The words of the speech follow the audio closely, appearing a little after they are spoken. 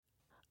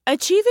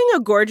Achieving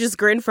a gorgeous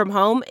grin from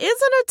home isn't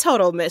a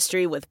total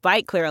mystery with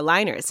Byte Clear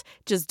aligners.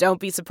 Just don't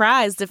be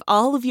surprised if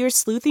all of your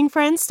sleuthing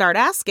friends start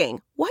asking,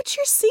 "What's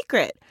your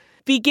secret?"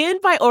 Begin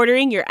by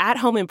ordering your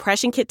at-home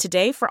impression kit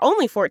today for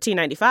only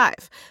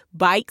 $14.95.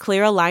 Byte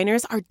Clear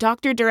aligners are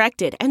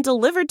doctor-directed and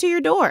delivered to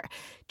your door.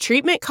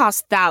 Treatment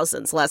costs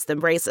thousands less than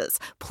braces.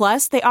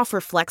 Plus, they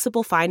offer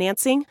flexible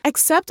financing,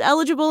 accept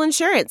eligible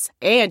insurance,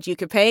 and you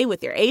can pay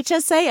with your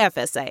HSA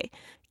FSA.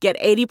 Get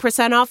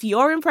 80% off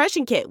your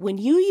impression kit when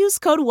you use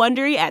code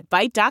WONDERY at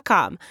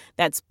Byte.com.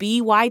 That's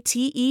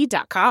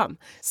BYTE.com.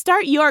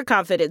 Start your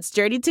confidence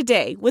journey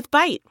today with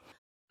Byte.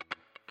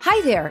 Hi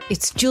there,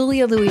 it's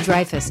Julia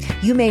Louis-Dreyfus.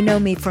 You may know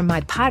me from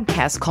my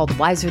podcast called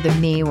Wiser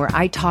Than Me, where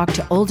I talk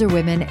to older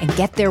women and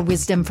get their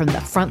wisdom from the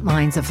front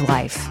lines of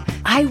life.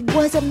 I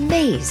was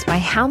amazed by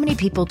how many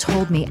people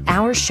told me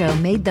our show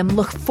made them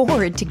look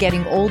forward to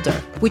getting older,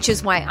 which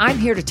is why I'm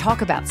here to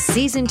talk about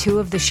season 2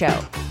 of the show.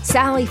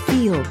 Sally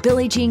Field,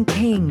 Billie Jean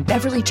King,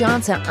 Beverly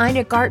Johnson,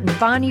 Ina Garten,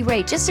 Bonnie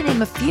Raitt, just to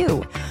name a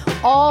few.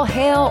 All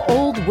hail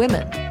old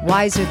women.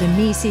 Wiser Than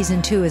Me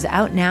season 2 is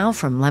out now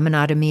from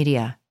Lemonada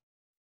Media.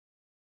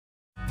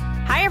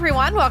 Hi,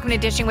 everyone. Welcome to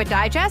Dishing with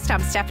Digest.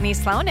 I'm Stephanie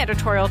Sloan,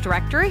 editorial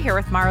director, here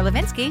with Mara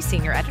Levinsky,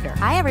 senior editor.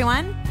 Hi,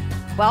 everyone.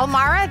 Well,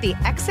 Mara, the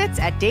exits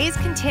at Days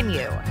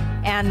continue.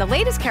 And the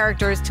latest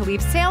characters to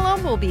leave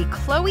Salem will be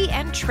Chloe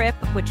and Trip,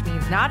 which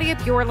means Nadia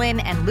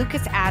Bjorlin and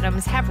Lucas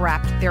Adams have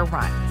wrapped their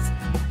runs.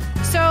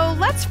 So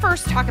let's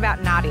first talk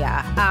about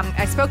Nadia.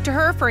 I spoke to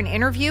her for an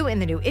interview in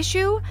the new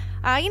issue.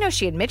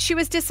 She admits she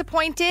was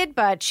disappointed,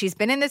 but she's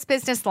been in this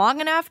business long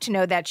enough to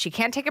know that she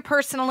can't take it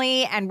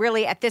personally. And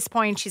really, at this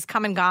point, she's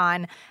come and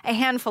gone a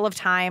handful of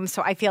times.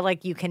 So I feel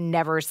like you can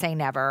never say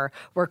never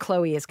where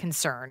Chloe is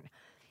concerned.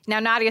 Now,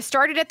 Nadia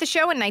started at the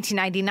show in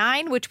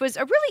 1999, which was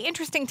a really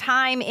interesting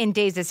time in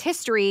Days'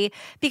 history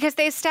because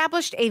they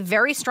established a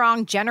very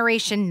strong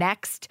generation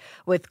next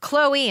with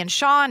Chloe and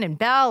Sean and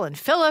Belle and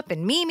Philip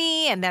and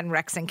Mimi and then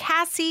Rex and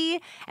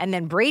Cassie and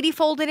then Brady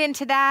folded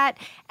into that.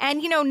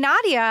 And,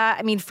 Nadia,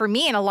 for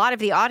me and a lot of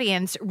the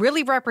audience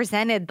really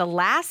represented the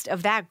last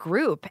of that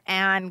group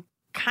and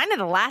kind of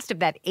the last of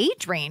that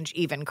age range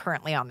even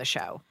currently on the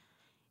show.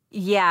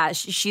 Yeah,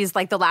 she's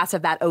like the last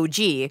of that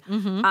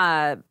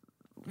OG.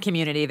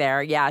 Community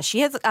there. Yeah, she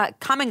has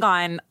come and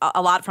gone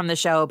a lot from the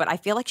show, but I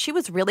feel like she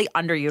was really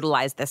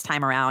underutilized this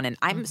time around, and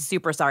I'm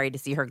super sorry to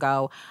see her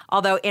go.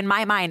 Although in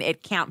my mind,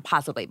 it can't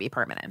possibly be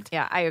permanent.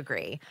 Yeah, I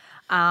agree.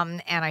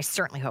 And I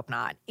certainly hope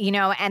not.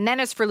 And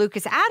then as for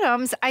Lucas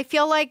Adams, I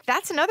feel like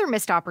that's another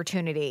missed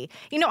opportunity.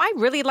 I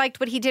really liked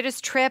what he did as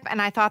Trip,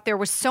 and I thought there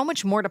was so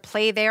much more to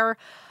play there.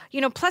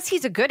 Plus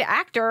he's a good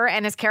actor,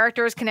 and his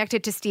character is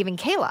connected to Steve and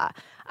Kayla.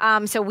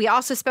 So we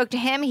also spoke to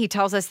him. He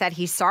tells us that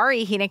he's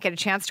sorry he didn't get a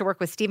chance to work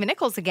with Stephen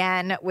Nichols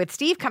again, with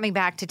Steve coming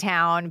back to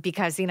town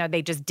because,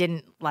 they just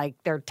didn't,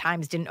 their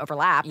times didn't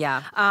overlap.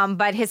 Yeah.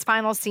 But his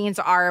final scenes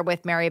are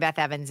with Mary Beth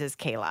Evans as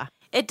Kayla.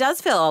 It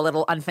does feel a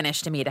little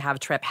unfinished to me to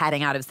have Trip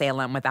heading out of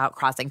Salem without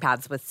crossing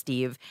paths with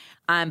Steve.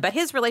 But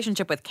his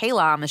relationship with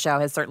Kayla on the show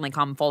has certainly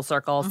come full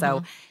circle.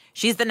 So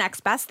she's the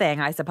next best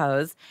thing, I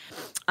suppose.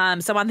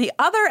 So on the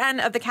other end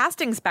of the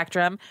casting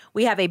spectrum,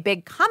 we have a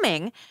big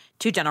coming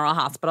to General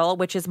Hospital,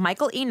 which is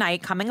Michael E.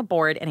 Knight coming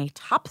aboard in a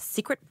top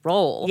secret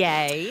role.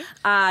 Yay.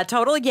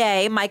 Total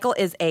yay. Michael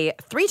is a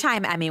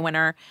 3-time Emmy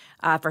winner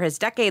for his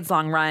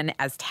decades-long run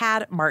as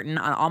Tad Martin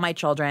on All My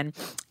Children.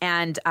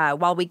 And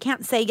while we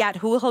can't say yet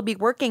who he'll be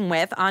working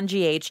with on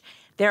GH,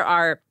 there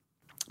are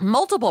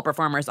multiple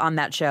performers on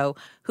that show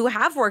who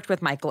have worked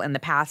with Michael in the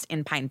past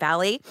in Pine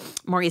Valley.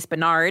 Maurice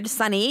Bernard,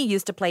 Sonny,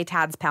 used to play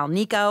Tad's pal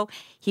Nico.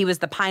 He was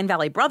the Pine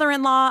Valley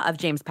brother-in-law of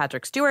James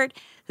Patrick Stewart,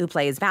 who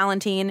plays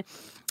Valentine,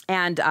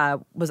 and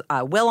was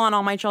Will on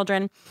All My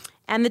Children.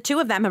 And the two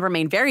of them have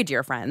remained very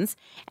dear friends.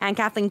 And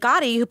Kathleen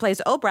Gotti, who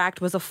plays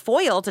Obrecht, was a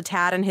foil to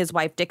Tad and his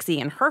wife Dixie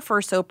in her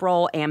first soap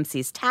role,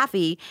 AMC's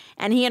Taffy.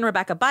 And he and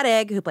Rebecca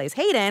Budig, who plays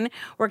Hayden,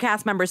 were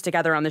cast members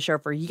together on the show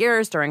for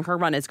years during her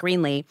run as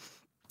Greenlee.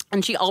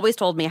 And she always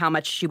told me how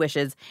much she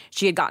wishes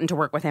she had gotten to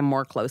work with him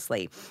more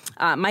closely.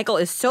 Michael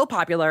is so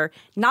popular,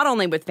 not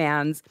only with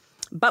fans,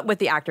 but with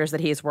the actors that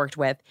he's worked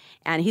with.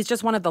 And he's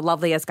just one of the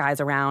loveliest guys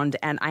around.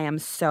 And I am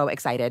so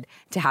excited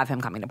to have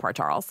him coming to Port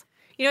Charles.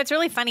 What's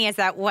really funny is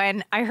that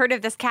when I heard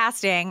of this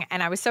casting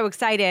and I was so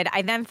excited,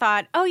 I then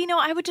thought,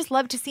 I would just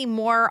love to see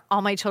more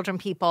All My Children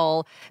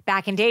people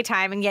back in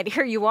daytime. And yet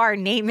here you are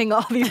naming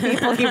all these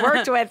people he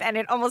worked with. And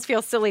it almost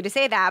feels silly to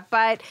say that.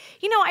 But,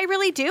 I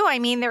really do.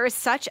 There is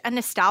such a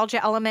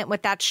nostalgia element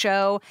with that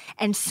show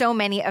and so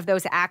many of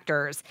those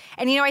actors.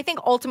 And, I think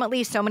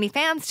ultimately so many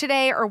fans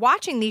today are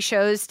watching these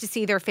shows to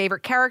see their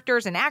favorite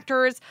characters and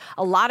actors,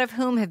 a lot of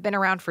whom have been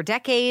around for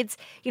decades.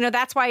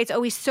 That's why it's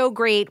always so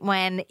great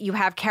when you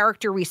have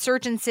character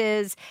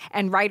resurgences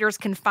and writers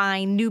can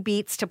find new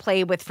beats to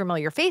play with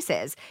familiar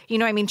faces.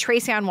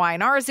 Tracy Ann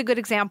Wienar is a good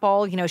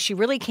example. She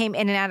really came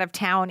in and out of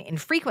town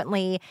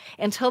infrequently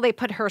until they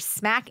put her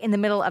smack in the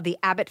middle of the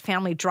Abbott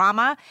family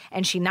drama.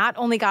 And she not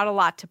only got a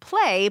lot to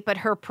play, but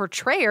her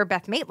portrayer,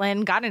 Beth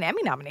Maitland, got an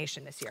Emmy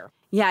nomination this year.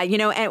 Yeah,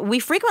 and we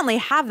frequently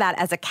have that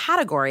as a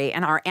category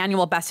in our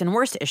annual Best and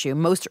Worst issue,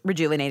 Most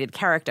Rejuvenated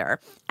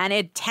Character. And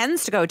it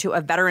tends to go to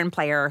a veteran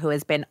player who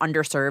has been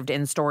underserved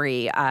in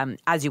story,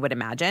 as you would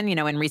imagine.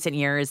 In recent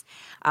years,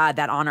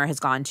 that honor has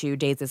gone to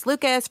Dazes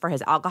Lucas for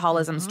his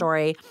alcoholism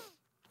story.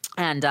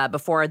 And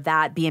before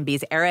that,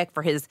 B&B's Eric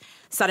for his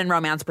sudden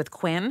romance with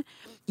Quinn.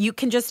 You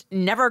can just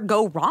never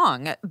go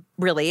wrong,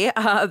 really,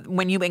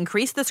 when you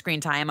increase the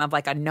screen time of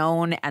like a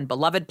known and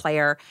beloved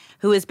player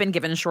who has been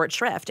given short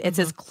shrift. It's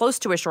as close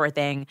to a sure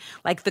thing,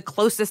 like the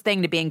closest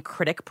thing to being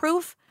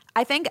critic-proof,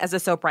 I think, as a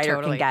soap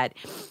writer can get.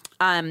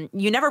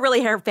 You never really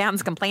hear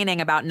fans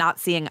complaining about not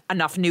seeing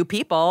enough new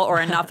people or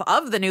enough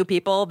of the new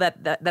people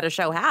that a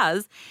show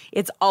has.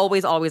 It's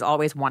always, always,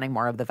 always wanting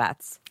more of the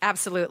vets.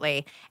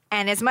 Absolutely.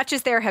 And as much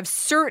as there have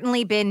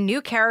certainly been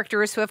new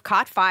characters who have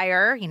caught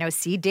fire,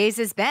 see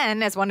Dazes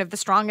Ben as one of the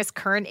strongest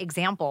current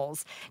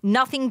examples.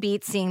 Nothing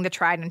beats seeing the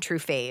tried and true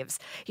faves.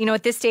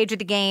 At this stage of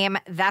the game,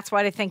 that's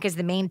what I think is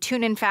the main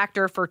tune-in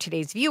factor for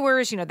today's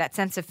viewers, that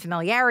sense of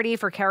familiarity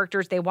for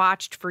characters they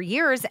watched for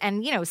years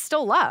and,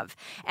 still love.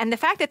 And the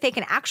fact that they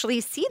can actually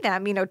see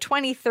them,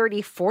 20,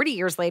 30, 40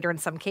 years later in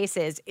some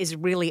cases is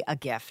really a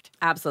gift.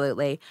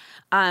 Absolutely.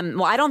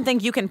 Well, I don't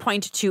think you can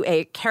point to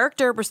a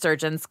character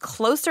resurgence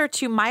closer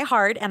to my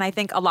heart, and I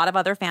think a lot of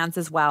other fans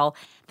as well,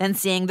 than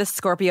seeing the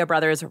Scorpio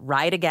brothers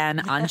ride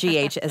again on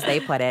GH, as they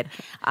put it.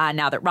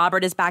 Now that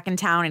Robert is back in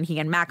town and he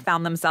and Mac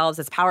found themselves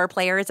as power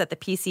players at the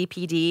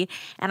PCPD.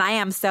 And I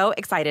am so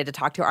excited to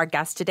talk to our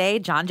guest today,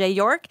 John J.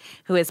 York,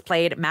 who has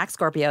played Mac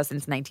Scorpio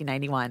since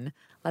 1991.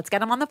 Let's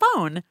get him on the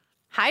phone.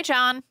 Hi,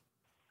 John.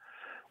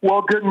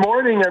 Well, good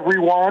morning,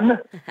 everyone.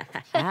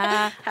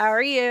 How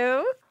are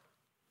you?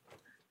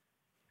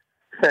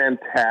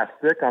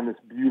 Fantastic on this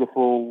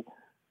beautiful,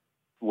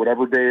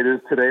 whatever day it is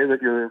today that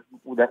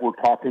we're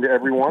talking to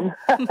everyone.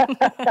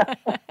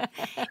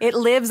 It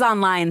lives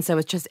online, so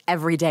it's just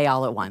every day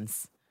all at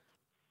once.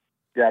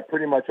 Yeah,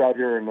 pretty much out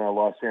here in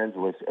Los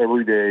Angeles,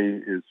 every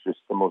day is just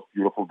the most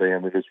beautiful day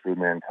in the history of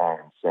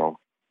mankind. So,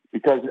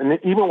 and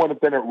even when it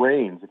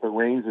rains, if it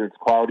rains and it's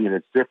cloudy and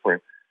it's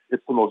different,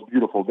 it's the most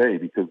beautiful day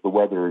because the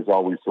weather is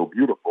always so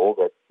beautiful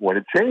that when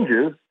it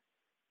changes,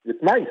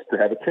 it's nice to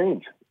have a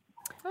change.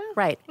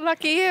 Right.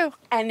 Lucky you.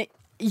 And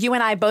you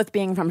and I both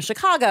being from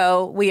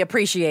Chicago, we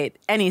appreciate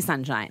any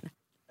sunshine.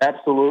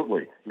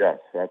 Absolutely. Yes.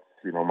 That's,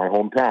 my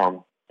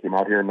hometown. Came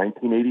out here in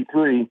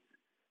 1983,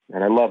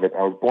 and I love it.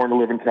 I was born to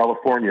live in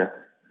California.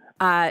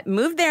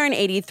 Moved there in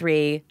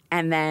 83,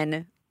 and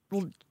then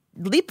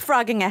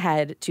leapfrogging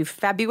ahead to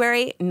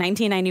February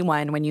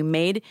 1991 when you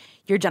made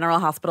your General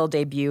Hospital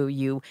debut.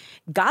 You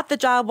got the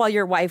job while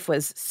your wife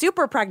was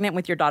super pregnant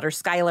with your daughter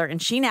Skylar,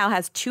 and she now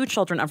has 2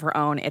 children of her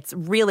own. It's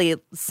really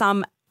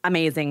some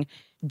amazing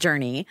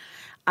journey.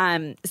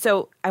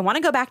 So I want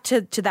to go back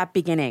to that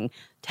beginning.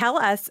 Tell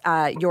us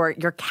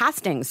your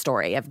casting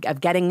story of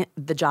getting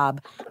the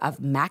job of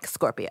Mac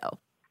Scorpio.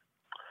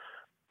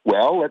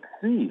 Well, let's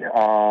see.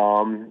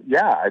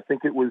 I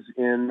think it was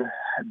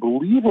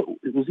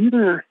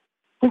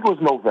it was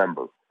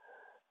November,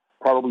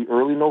 probably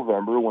early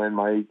November, when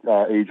my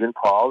agent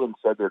called and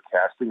said they're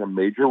casting a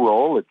major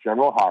role at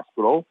General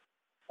Hospital.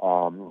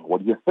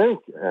 What do you think?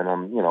 And I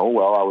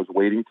was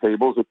waiting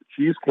tables at the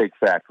Cheesecake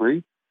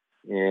Factory,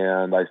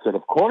 and I said,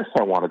 of course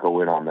I want to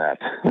go in on that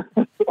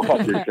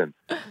audition.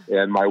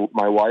 And my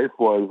wife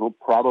was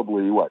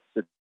probably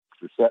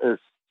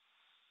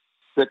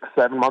 6,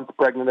 7 months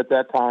pregnant at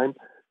that time.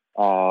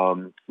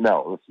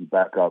 No, let's see,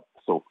 back up.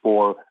 So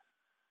 4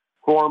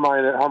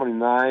 minus,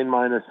 9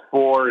 minus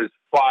 4 is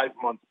 5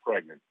 months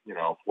pregnant,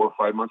 4 or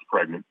 5 months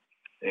pregnant.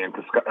 And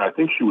I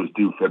think she was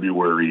due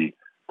February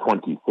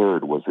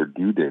 23rd was her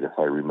due date, if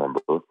I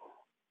remember.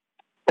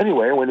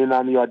 Anyway, I went in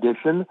on the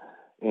audition,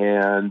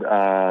 and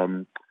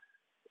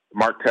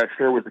Mark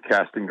Teschner was the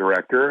casting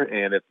director,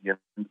 and at the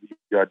end,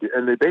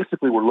 and they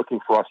basically were looking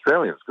for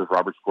Australians because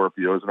Robert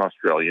Scorpio is an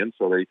Australian.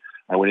 So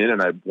I went in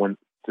and I went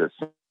to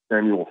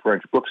Samuel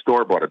French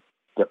bookstore, bought a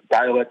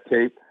dialect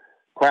tape,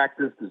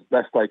 practiced as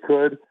best I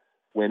could,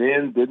 went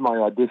in, did my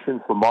audition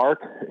for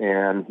Mark,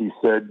 and he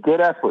said, "Good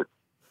effort."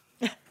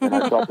 And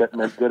I thought that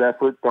meant good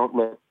effort. Don't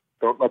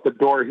let the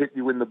door hit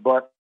you in the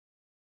butt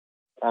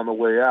on the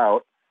way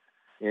out.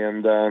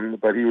 And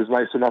but he was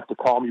nice enough to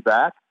call me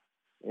back,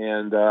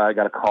 and I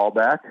got a call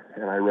back,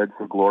 and I read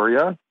for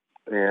Gloria,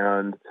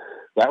 and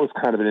that was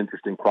kind of an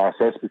interesting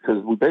process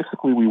because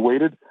we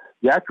waited.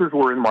 The actors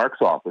were in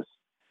Mark's office,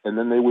 and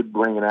then they would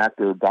bring an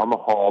actor down the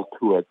hall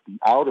to the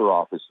outer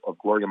office of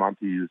Gloria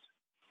Monteith's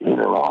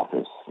inner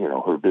office,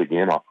 her big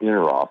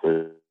inner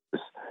office,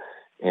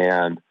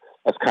 and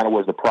that's kind of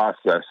was the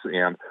process.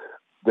 And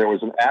there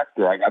was an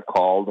actor. I got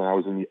called, and I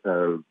was in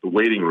the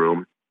waiting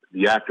room.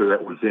 The actor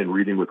that was in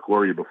reading with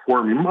Gloria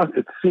before me,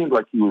 it seemed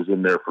like he was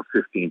in there for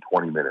 15,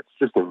 20 minutes,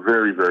 just a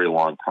very, very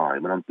long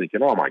time. And I'm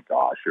thinking, oh my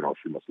gosh, she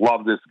must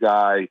love this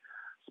guy,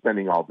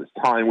 spending all this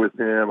time with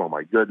him. Oh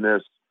my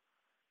goodness.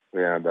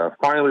 And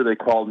finally they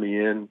called me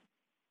in,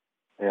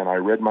 and I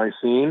read my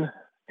scene,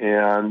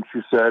 and she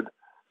said,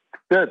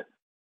 "Good,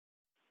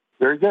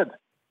 very good."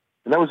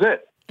 And that was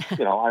it.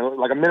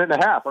 like a minute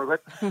and a half. I was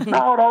like,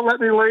 no, don't let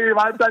me leave.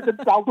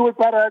 I'll do it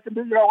better. I can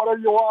do, whatever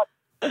you want.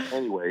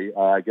 Anyway,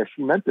 I guess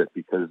she meant it,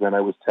 because then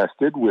I was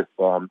tested with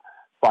 5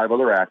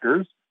 other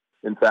actors.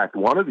 In fact,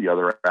 one of the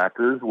other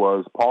actors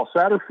was Paul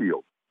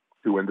Satterfield,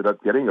 who ended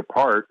up getting a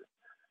part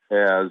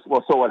as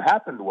well. So what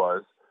happened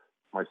was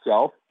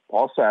myself,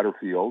 Paul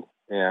Satterfield,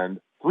 and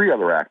 3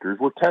 other actors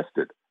were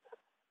tested.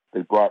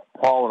 They brought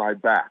Paul and I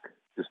back,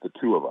 just the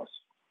 2 of us.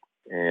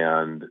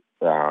 And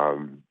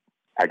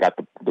I got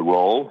the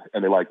role,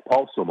 and they liked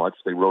Paul so much,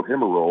 they wrote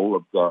him a role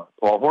of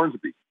Paul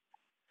Hornsby.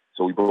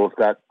 So we both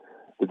got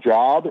the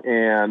job,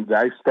 and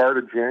I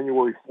started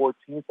January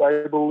 14th,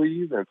 I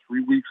believe, and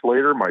 3 weeks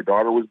later, my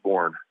daughter was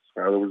born.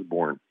 Skylar was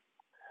born.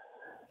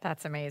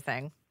 That's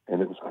amazing.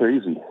 And it was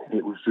crazy.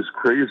 It was just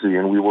crazy.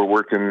 And we were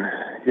working,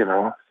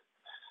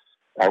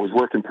 I was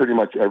working pretty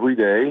much every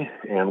day,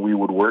 and we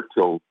would work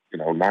till,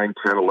 9,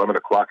 10, 11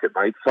 o'clock at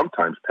night,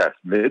 sometimes past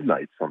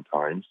midnight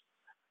sometimes.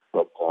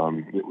 But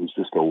it was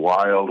just a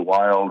wild,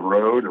 wild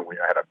road, and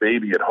I had a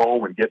baby at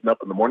home and getting up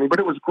in the morning. But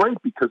it was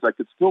great because I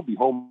could still be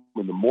home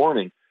in the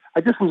morning. I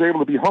just was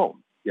able to be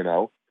home,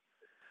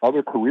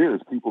 Other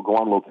careers, people go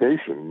on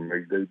location.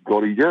 They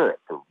go to Europe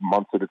for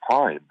months at a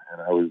time.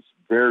 And I was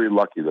very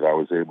lucky that I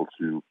was able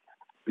to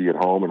be at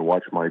home and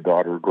watch my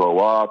daughter grow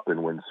up.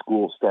 And when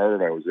school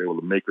started, I was able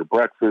to make her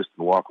breakfast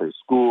and walk her to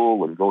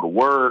school and go to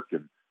work,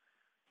 and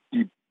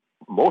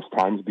most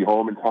times be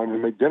home in time to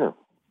make dinner.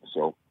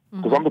 So,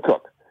 because I'm the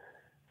cook.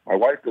 My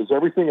wife does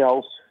everything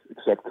else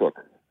except cook.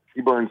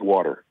 She burns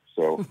water,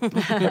 so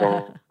I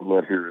don't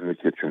let her in the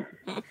kitchen.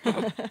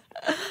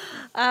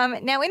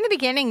 Now, in the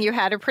beginning, you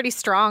had a pretty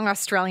strong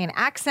Australian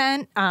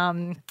accent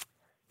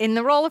in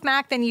the role of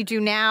Mac than you do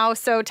now.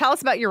 So tell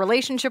us about your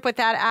relationship with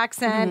that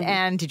accent,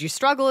 and did you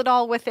struggle at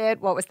all with it?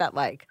 What was that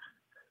like?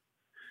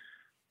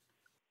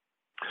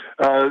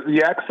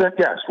 The accent,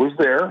 yes, was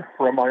there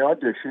from my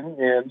audition,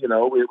 and, it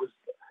was,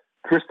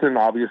 Tristan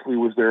obviously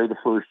was there the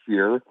first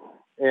year,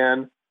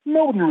 and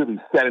nobody really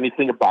said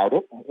anything about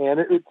it, and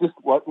it just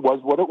was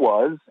what it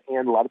was.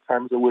 And a lot of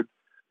times I would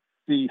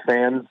see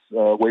fans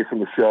away from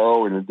the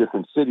show and in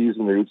different cities,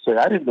 and they would say,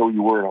 I didn't know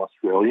you were an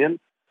Australian.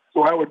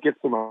 So I would get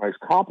some nice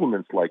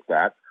compliments like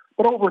that.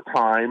 But over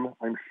time,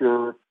 I'm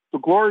sure, so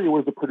Gloria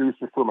was the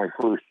producer for my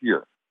first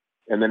year,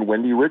 and then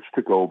Wendy Rich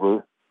took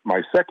over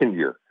my second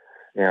year.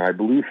 And I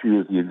believe she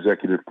was the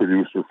executive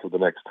producer for the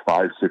next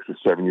 5, 6, or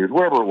 7 years,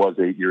 wherever it was,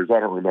 8 years, I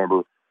don't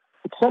remember.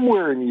 But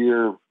somewhere in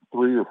year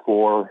 3 or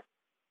 4,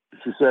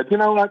 she said,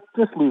 what,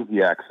 just lose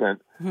the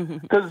accent.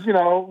 Because,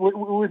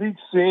 with each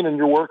scene, and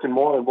you're working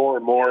more and more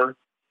and more.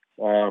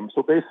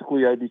 So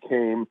basically, I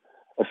became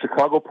a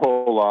Chicago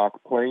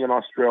Pollock playing an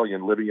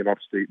Australian living in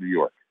upstate New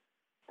York.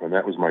 And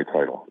that was my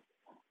title.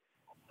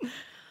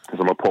 Because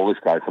I'm a Polish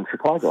guy from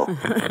Chicago,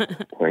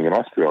 playing an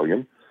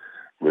Australian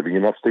living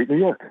in upstate New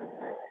York.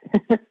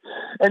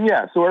 And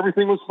yeah, so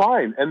everything was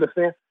fine. And the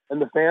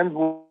fans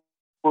were,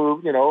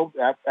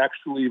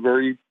 actually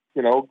very,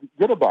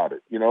 good about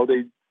it.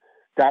 They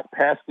got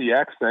past the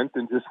accent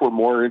and just were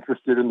more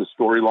interested in the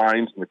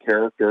storylines and the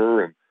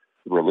character and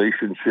the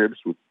relationships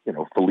with,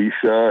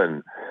 Felicia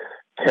and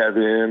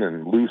Kevin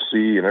and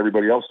Lucy and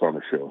everybody else on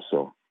the show.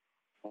 So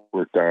it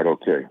worked out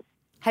okay.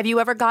 Have you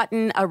ever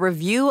gotten a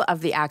review of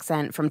the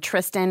accent from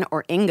Tristan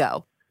or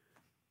Ingo?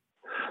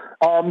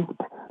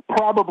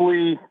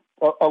 Probably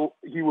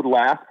he would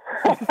laugh.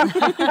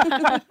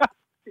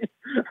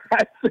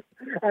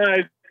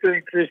 I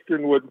think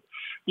Tristan would,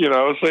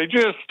 say,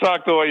 just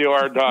talk the way you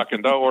are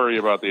talking. Don't worry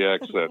about the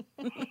accent.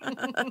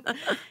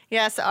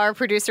 Yes, our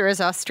producer is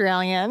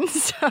Australian,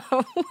 so...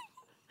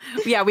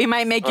 Yeah, we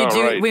might make you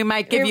do. Right. We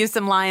might give you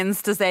some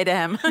lines to say to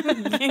him, so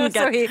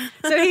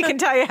he can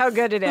tell you how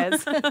good it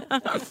is.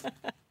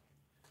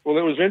 Well,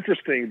 it was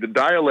interesting. The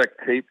dialect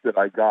tape that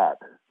I got,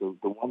 the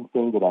one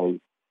thing that I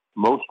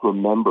most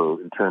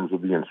remember in terms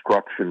of the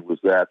instruction was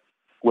that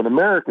when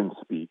Americans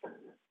speak,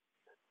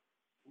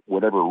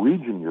 whatever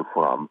region you're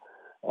from,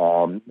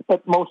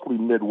 but mostly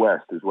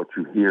Midwest is what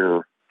you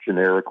hear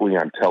generically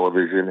on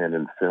television and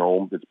in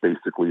film. It's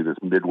basically this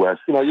Midwest.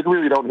 You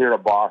really don't hear a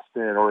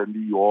Boston or a New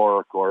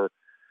York or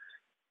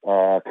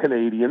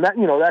Canadian,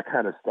 that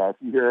kind of stuff.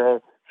 You hear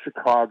a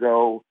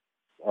Chicago,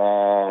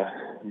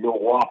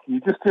 Milwaukee,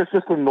 just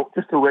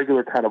a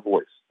regular kind of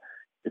voice,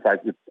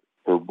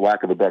 for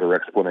lack of a better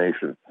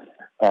explanation.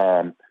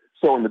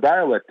 So in the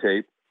dialect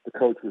tape, the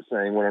coach was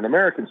saying when an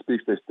American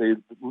speaks, they say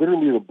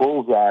literally the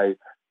bullseye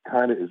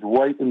kind of is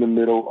right in the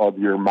middle of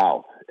your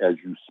mouth as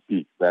you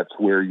speak. That's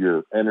where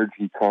your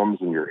energy comes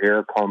and your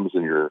air comes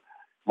and your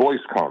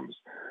voice comes.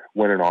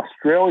 When an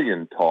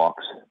Australian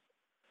talks,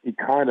 he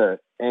kind of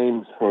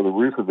aims for the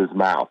roof of his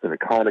mouth, and it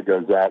kind of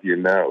goes out your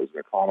nose, and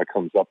it kind of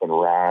comes up and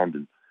around.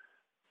 And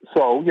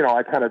so,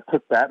 I kind of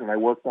took that and I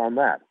worked on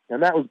that.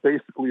 And that was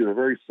basically the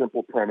very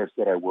simple premise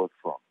that I worked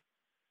from.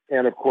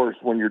 And of course,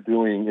 when you're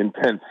doing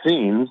intense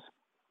scenes,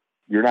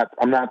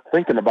 I'm not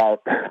thinking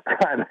about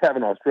trying to have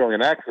an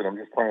Australian accent. I'm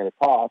just trying to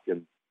talk.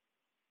 And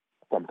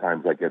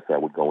sometimes I guess I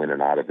would go in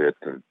and out of it.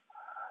 And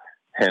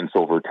hence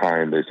over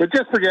time they said,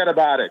 just forget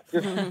about it.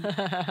 Just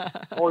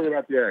don't worry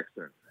about the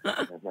accent.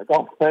 I was like,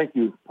 oh, thank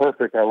you.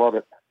 Perfect. I love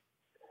it.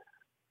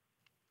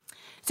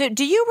 So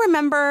do you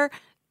remember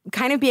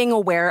kind of being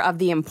aware of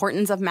the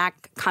importance of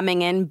Mac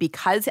coming in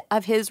because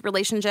of his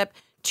relationship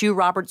to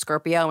Robert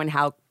Scorpio and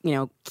how,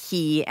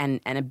 key and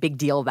a big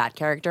deal that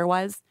character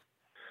was?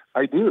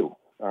 I do.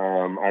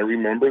 I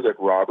remember that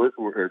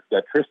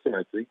that Tristan,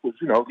 I think, was,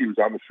 he was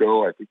on the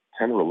show, I think,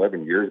 10 or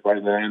 11 years by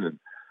then, and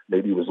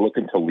maybe he was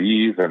looking to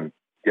leave and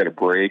get a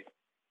break.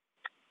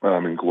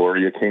 And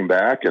Gloria came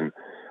back and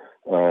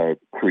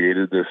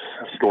created this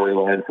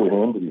storyline for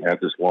him, that he had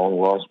this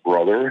long-lost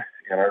brother.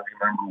 And I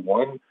remember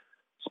one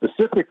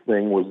specific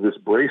thing was this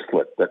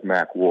bracelet that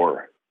Mac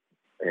wore.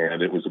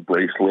 And it was a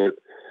bracelet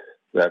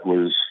that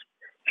was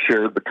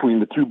shared between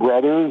the two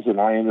brothers,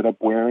 and I ended up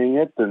wearing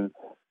it. And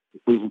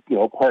it was,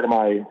 part of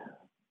my,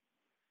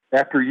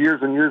 after years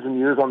and years and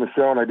years on the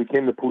show, and I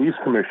became the police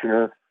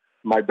commissioner,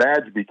 my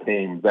badge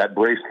became that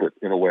bracelet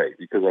in a way,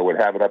 because I would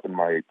have it up in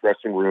my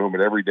dressing room,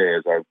 and every day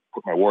as I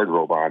put my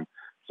wardrobe on,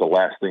 it's the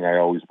last thing I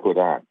always put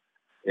on.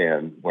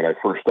 And when I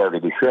first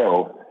started the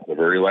show, the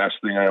very last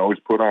thing I always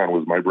put on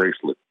was my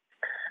bracelet.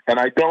 And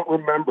I don't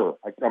remember,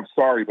 I'm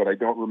sorry, but I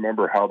don't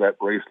remember how that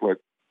bracelet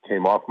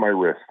came off my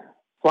wrist.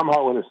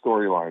 Somehow in a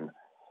storyline.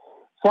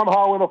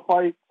 Somehow in a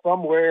fight,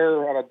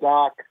 somewhere on a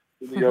dock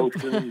in the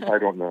ocean. I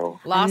don't know.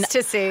 Lost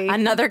to sea.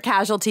 Another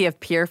casualty of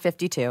Pier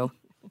 52.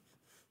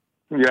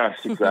 Yes,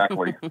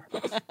 exactly.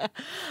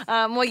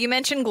 Well, you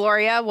mentioned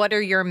Gloria. What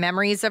are your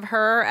memories of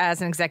her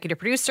as an executive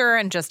producer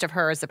and just of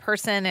her as a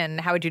person?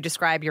 And how would you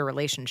describe your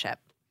relationship?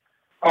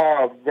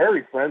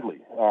 Very friendly.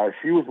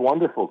 She was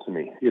wonderful to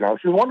me. She was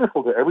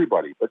wonderful to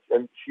everybody,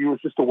 and she was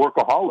just a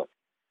workaholic.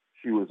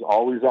 She was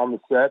always on the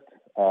set,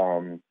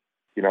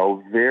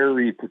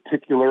 very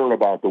particular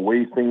about the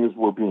way things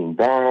were being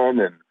done,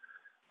 and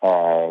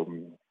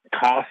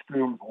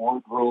costumes,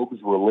 wardrobes,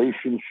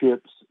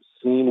 relationships,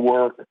 scene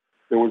work.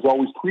 There was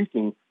always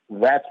tweaking.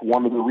 That's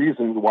one of the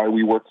reasons why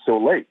we worked so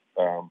late.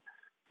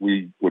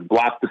 We would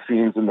block the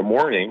scenes in the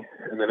morning,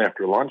 and then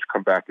after lunch,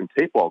 come back and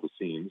tape all the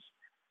scenes.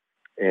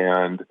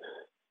 And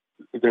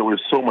there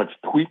was so much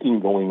tweaking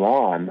going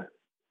on.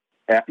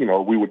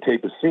 We would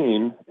tape a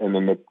scene, and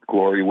then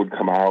Gloria would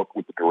come out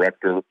with the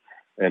director,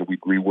 and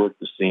we'd rework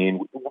the scene.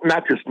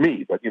 Not just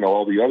me, but,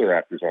 all the other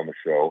actors on the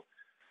show.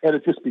 And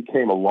it just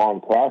became a long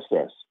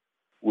process,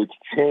 which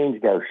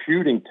changed our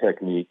shooting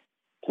technique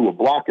to a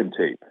block and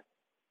tape.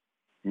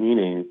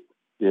 Meaning,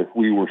 if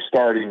we were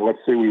starting, let's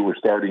say we were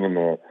starting in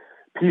the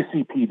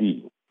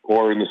PCPD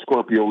or in the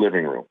Scorpio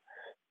living room,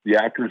 the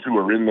actors who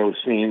were in those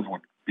scenes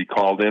would be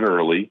called in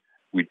early.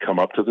 We'd come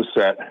up to the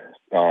set.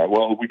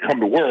 We'd come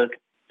to work,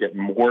 get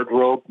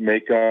wardrobe,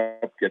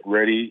 makeup, get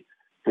ready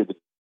for the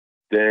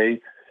day.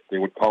 They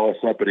would call us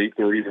up at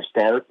 8:30 to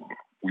start.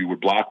 We would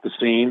block the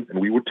scene, and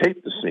we would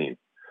tape the scene.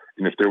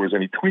 And if there was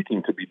any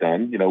tweaking to be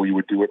done, we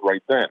would do it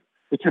right then.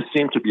 It just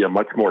seemed to be a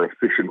much more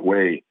efficient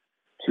way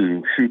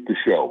to shoot the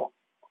show,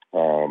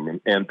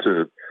 and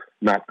to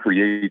not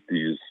create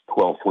these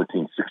 12,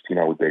 14,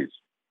 16-hour days.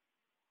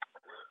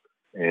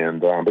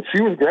 And but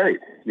she was great.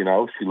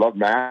 She loved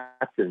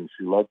Mac, and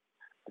she loved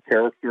the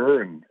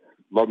character, and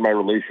loved my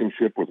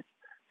relationship with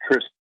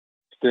Tristan,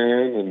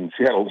 and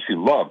she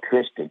loved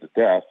Tristan to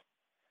death.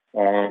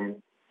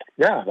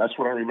 That's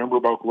what I remember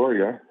about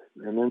Gloria.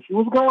 And then she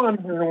was gone,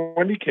 and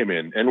Wendy came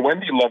in, and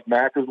Wendy loved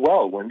Mac as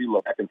well. Wendy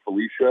loved Mac and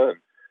Felicia. And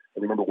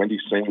I remember Wendy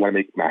saying, "When I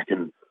make Mac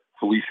and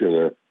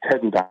Felicia,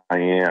 Ted and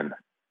Diane."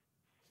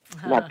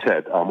 Not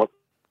Ted. What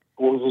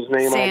was his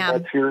name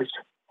on Cheers?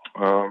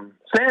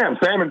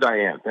 Sam and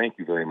Diane. Thank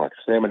you very much.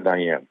 Sam and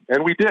Diane.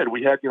 And we did.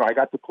 We had, I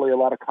got to play a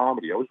lot of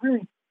comedy. I was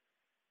really,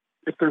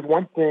 if there's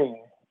one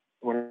thing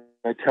when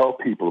I tell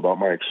people about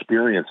my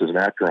experience as an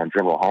actor on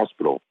General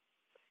Hospital,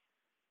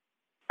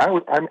 I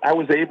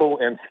was able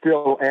and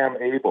still am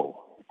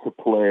able to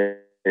play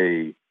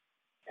a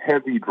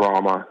heavy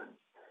drama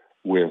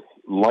with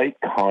light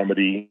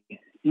comedy,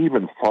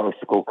 even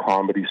farcical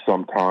comedy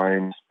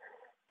sometimes,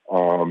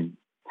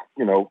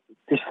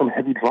 just some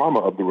heavy drama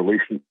of the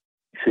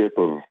relationship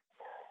of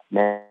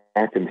Mac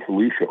and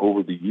Felicia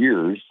over the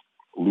years,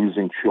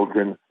 losing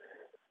children,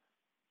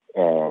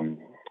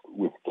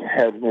 with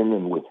Kevin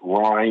and with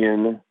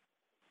Ryan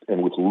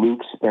and with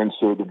Luke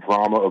Spencer, the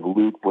drama of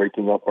Luke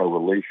breaking up our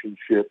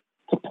relationship,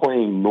 to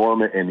playing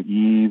Norma and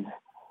Eve,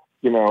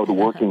 to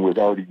working with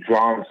Artie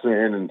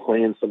Johnson and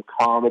playing some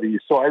comedy.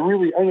 So I've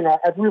really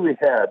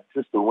had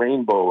just a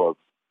rainbow of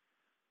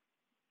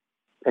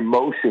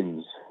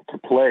emotions to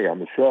play on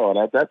the show.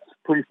 And that's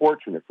pretty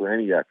fortunate for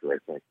any actor, I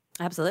think.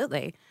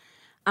 Absolutely.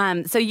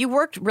 So you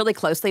worked really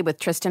closely with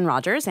Tristan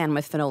Rogers and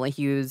with Finola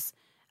Hughes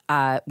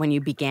when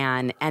you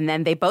began, and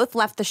then they both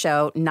left the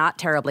show not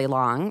terribly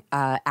long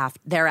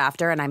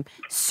thereafter, and I'm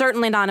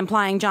certainly not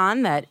implying,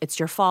 John, that it's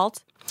your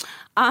fault.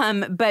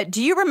 But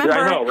do you remember?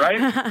 Yeah, I know,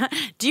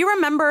 right? Do you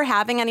remember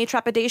having any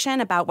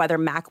trepidation about whether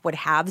Mac would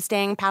have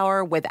staying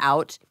power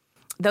without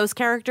those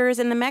characters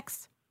in the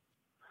mix?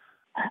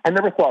 I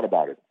never thought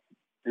about it,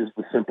 is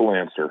the simple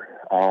answer.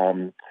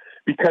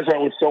 because I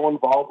was so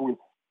involved with,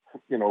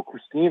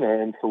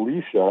 Christina and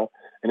Felicia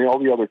and all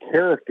the other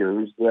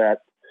characters that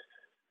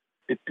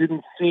it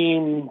didn't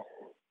seem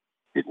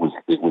it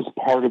was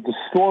part of the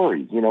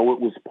story. It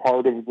was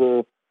part of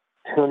the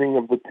turning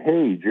of the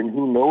page, and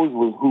who knows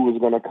who was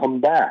going to come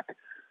back.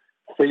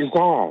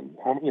 Faison,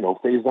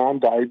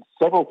 Faison died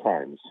several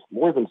times,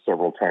 more than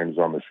several times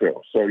on the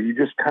show. So you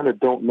just kind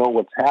of don't know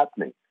what's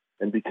happening.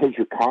 And because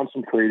you're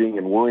concentrating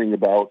and worrying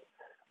about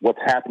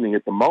what's happening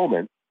at the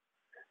moment,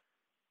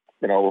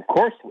 of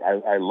course,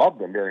 I love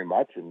them very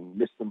much and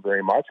miss them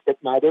very much, but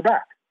now they're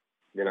back,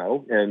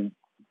 and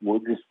we're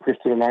just,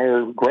 Kristen and I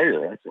are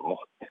grayer, that's all.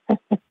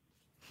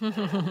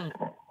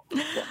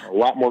 A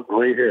lot more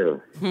gray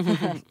hair.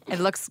 It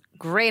looks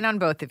great on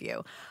both of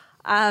you.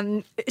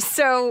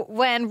 So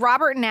when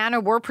Robert and Anna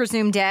were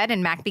presumed dead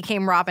and Mac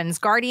became Robin's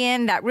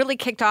guardian, that really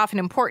kicked off an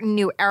important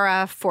new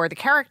era for the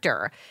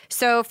character.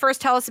 So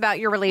first, tell us about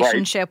your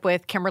relationship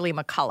with Kimberly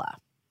McCullough.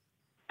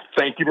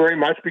 Thank you very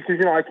much, because,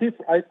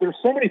 there's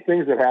so many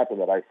things that happen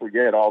that I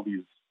forget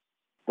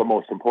the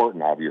most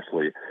important,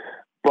 obviously.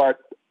 But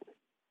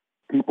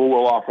people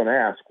will often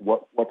ask,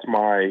 what's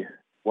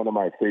one of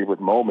my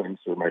favorite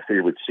moments or my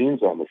favorite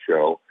scenes on the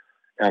show?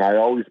 And I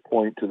always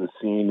point to the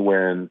scene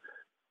when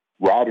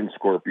Robin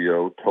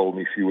Scorpio told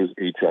me she was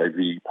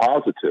HIV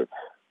positive,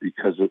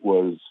 because it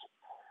was,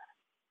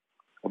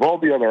 of all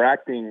the other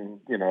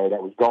acting,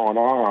 that was going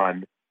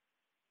on,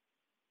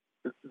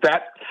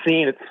 that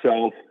scene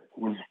itself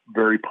was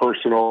very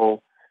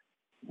personal,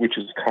 which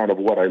is kind of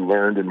what I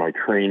learned in my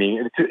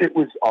training. It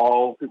was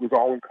all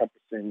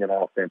encompassing and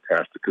all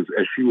fantastic, because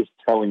as she was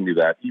telling me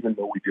that, even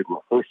though we did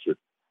rehearse it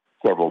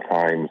several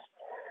times,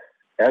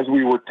 as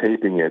we were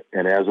taping it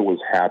and as it was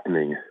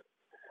happening,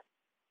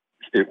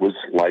 it was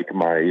like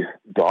my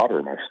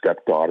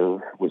stepdaughter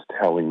was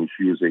telling me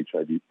she was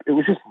HIV. It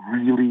was just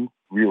really,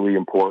 really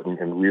important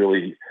and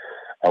really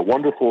a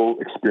wonderful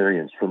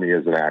experience for me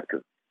as an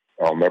actor.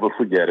 I'll never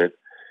forget it.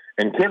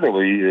 And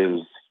Kimberly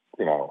is,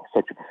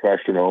 such a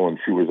professional, and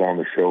she was on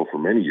the show for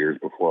many years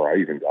before I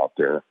even got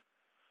there.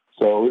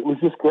 So it was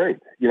just great,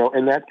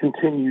 and that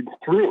continued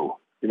through,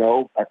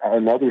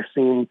 another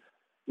scene.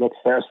 Let's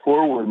fast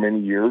forward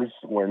many years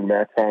when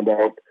Matt found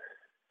out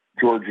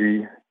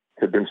Georgie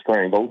had been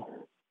strangled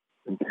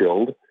and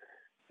killed.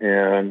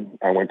 And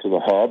I went to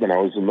the hub, and I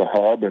was in the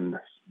hub, and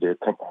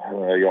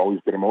I always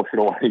get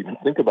emotional when I even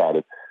think about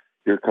it.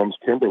 Here comes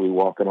Kimberly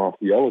walking off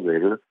the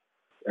elevator,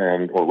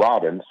 or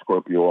Robin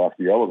Scorpio off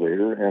the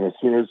elevator. And as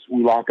soon as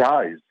we lock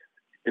eyes,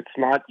 it's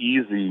not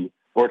easy,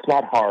 or it's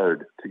not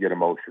hard to get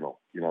emotional.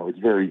 It's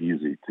very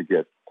easy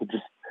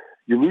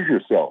you lose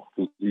yourself,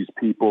 because these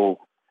people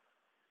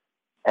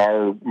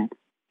are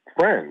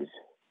friends.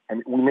 I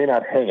mean, we may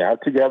not hang out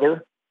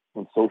together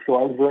and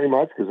socialize very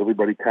much, because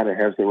everybody kind of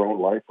has their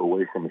own life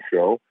away from the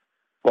show.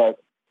 But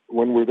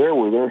when we're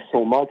there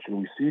so much, and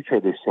we see each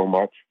other so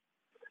much.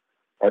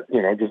 I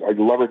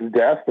love her to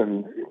death,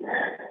 and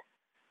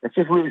it's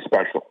just really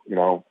special,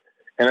 and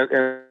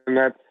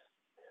that's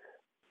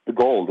the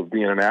goal of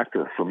being an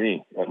actor for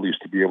me, at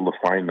least, to be able to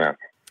find that.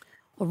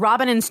 Well,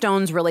 Robin and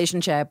Stone's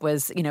relationship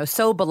was,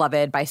 so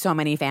beloved by so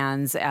many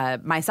fans,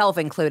 myself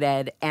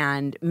included,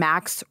 and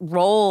Mac's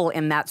role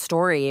in that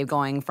story,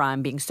 going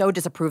from being so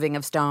disapproving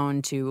of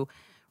Stone to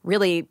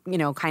really,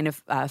 kind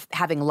of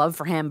having love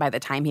for him by the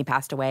time he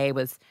passed away,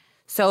 was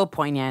so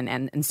poignant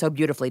and so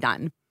beautifully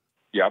done.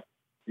 Yep.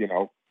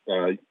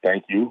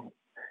 Thank you.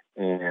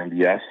 And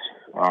yes,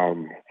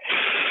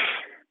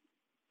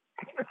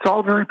 it's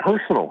all very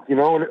personal,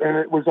 and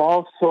it was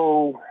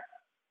also,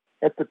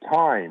 at the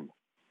time,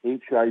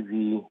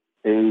 HIV,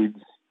 AIDS,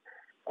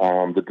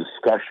 the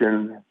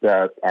discussion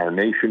that our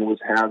nation was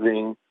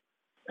having,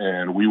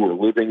 and we were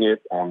living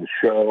it on the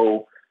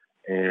show,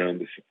 and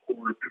the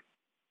support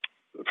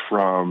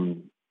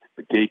from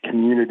the gay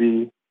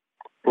community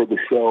for the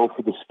show,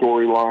 for the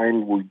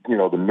storyline.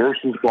 The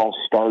nurses all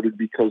started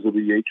because of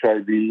the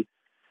HIV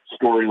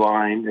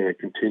storyline, and it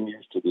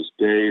continues to this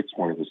day. It's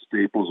one of the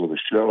staples of the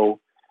show.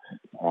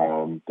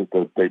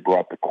 They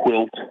brought the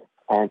quilt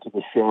onto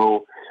the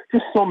show.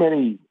 Just so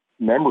many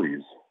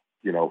memories,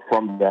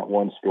 from that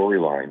one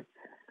storyline.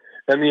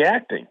 And the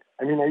acting.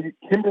 I mean,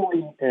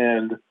 Kimberly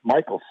and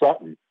Michael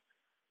Sutton,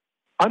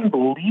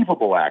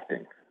 unbelievable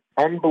acting.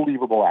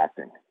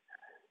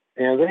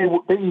 And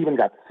they even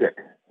got sick,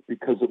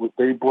 because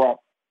they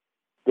brought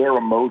their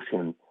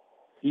emotion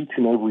each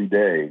and every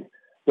day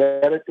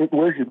that it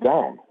wears you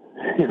down,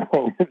 and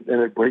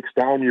it breaks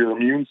down your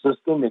immune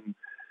system. And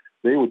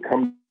they would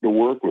come to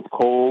work with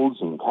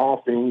colds and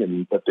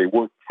coughing, but they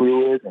worked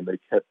through it, and they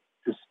kept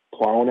just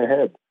plowing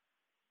ahead,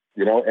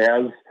 and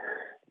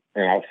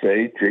I'll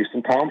say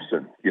Jason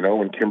Thompson,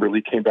 when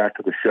Kimberly came back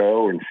to the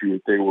show, and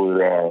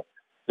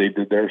they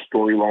did their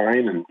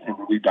storyline, and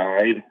Kimberly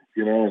died,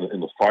 in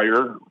the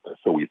fire.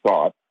 So we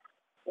thought,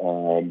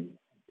 and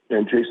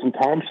Jason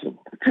Thompson,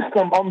 just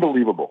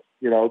unbelievable.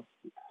 The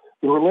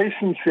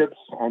relationships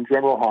on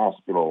General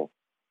Hospital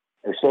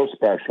are so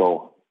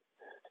special.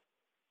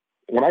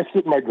 When I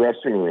sit in my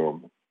dressing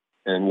room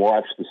and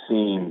watch the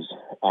scenes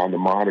on the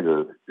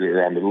monitor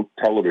or on the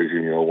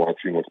television,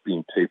 watching what's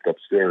being taped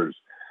upstairs.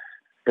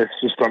 It's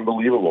just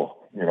unbelievable,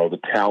 the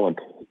talent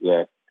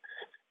that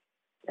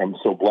I'm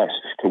so blessed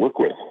to work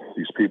with.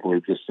 These people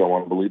are just so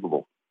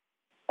unbelievable.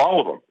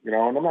 All of them, and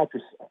I'm not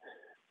just,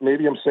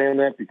 maybe I'm saying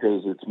that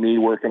because it's me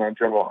working on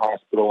General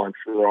Hospital. I'm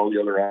sure all the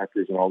other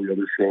actors and all the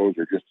other shows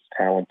are just as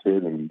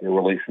talented and their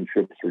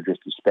relationships are just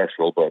as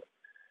special, but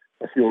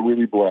I feel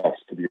really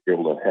blessed to be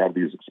able to have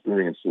these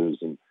experiences.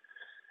 And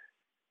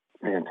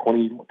man,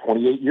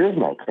 28 years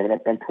now, coming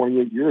up on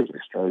 28 years. I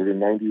started in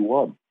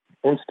 91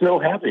 and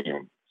still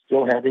having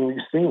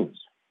these scenes,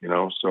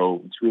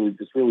 so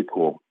it's really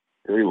cool.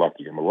 Very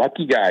lucky. I'm a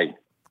lucky guy.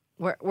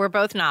 We're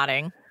both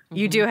nodding.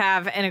 You do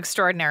have an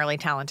extraordinarily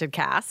talented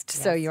cast,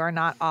 so you're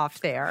not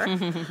off there.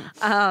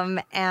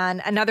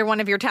 And another one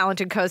of your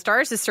talented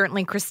co-stars is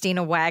certainly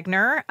Christina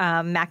Wagner.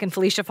 Mac and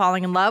Felicia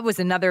falling in love was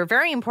another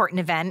very important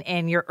event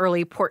in your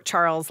early Port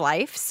Charles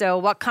life. So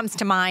what comes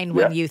to mind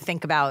when you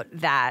think about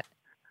that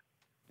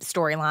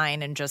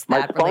storyline and just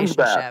that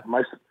relationship?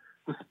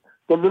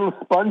 The little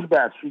sponge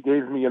bath she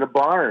gave me in a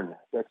barn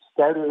that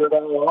started it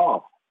all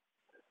off.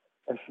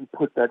 And she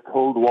put that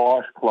cold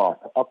washcloth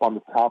up on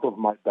the top of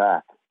my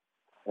back.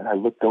 And I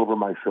looked over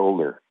my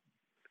shoulder.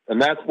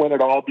 And that's when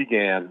it all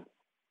began.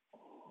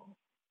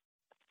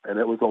 And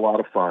it was a lot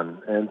of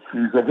fun. And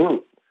she's a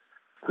hoot,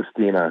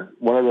 Christina.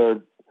 A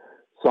little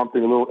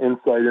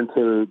insight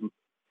into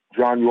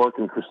John York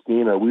and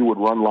Christina. We would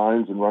run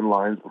lines,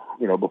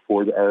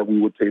 before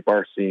we would tape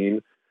our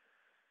scene.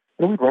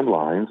 And we'd run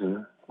lines,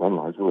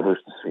 rehearse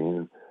the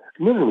scene. And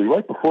literally,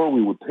 right before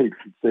we would tape,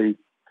 she'd say,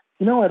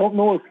 I don't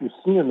know if you're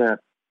seeing that,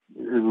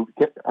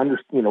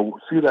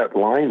 see that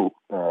line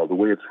the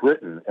way it's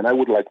written, and I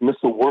would miss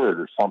a word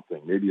or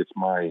something. Maybe it's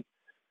my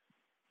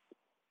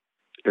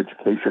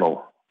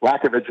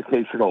lack of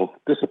educational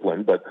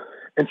discipline,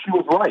 and she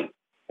was right,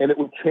 and it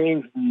would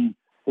change the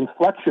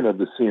inflection of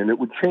the scene. It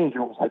would change. It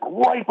was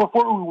right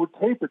before we would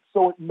tape it,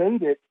 so it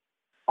made it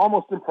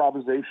almost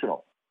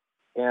improvisational,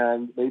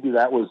 and maybe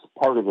that was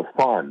part of the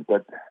fun.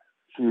 But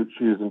she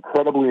is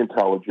incredibly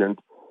intelligent.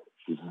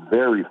 She's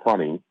very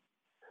funny.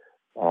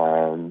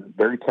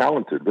 Very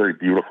talented, very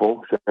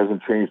beautiful. She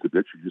hasn't changed a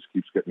bit. She just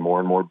keeps getting more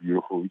and more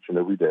beautiful each and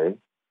every day.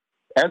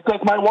 As does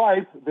my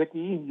wife,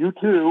 Vicki. You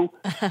too.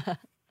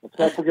 Let's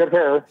not forget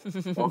her.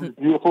 All these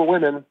beautiful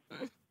women.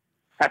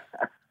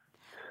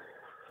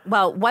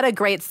 Well, what a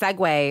great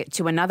segue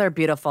to another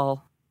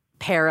beautiful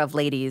pair of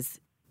ladies,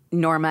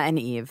 Norma and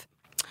Eve.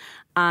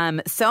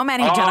 So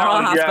many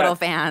General Hospital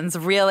fans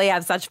really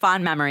have such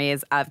fond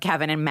memories of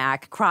Kevin and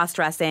Mac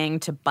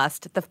cross-dressing to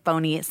bust the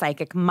phony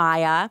psychic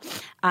Maya.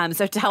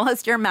 So tell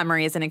us your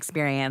memories and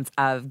experience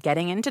of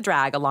getting into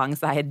drag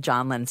alongside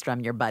John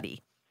Lindstrom, your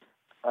buddy.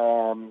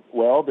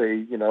 Well,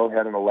 they,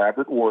 had an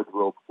elaborate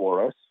wardrobe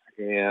for us,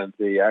 and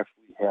they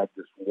actually had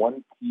this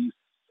one-piece,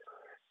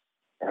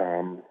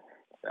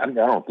 I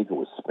don't think it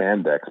was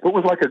spandex, but it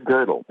was like a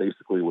girdle.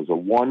 Basically, it was a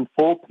one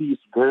full-piece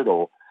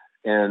girdle.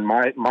 And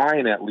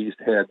mine at least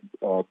had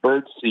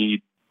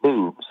birdseed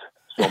boobs.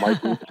 So my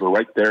boobs were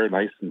right there,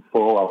 nice and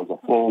full. I was a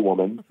full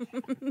woman.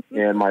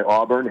 And my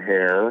auburn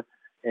hair.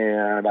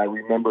 And I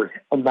remember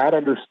not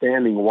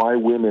understanding why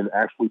women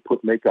actually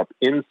put makeup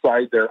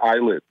inside their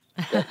eyelids.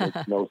 That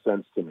makes no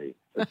sense to me.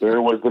 But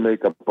there was the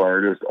makeup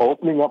artist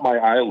opening up my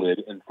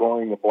eyelid and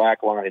drawing a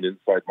black line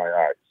inside my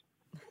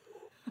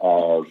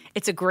eyes.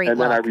 It's a great look.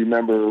 Then I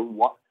remember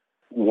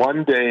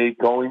one day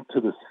going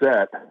to the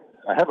set.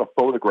 I have a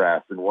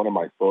photograph in one of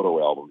my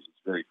photo albums. It's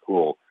very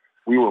cool.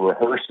 We were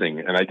rehearsing,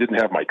 and I didn't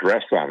have my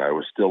dress on. I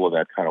was still in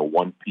that kind of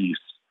one-piece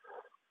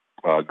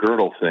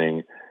girdle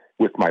thing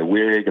with my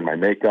wig and my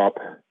makeup.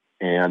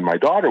 And my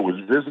daughter was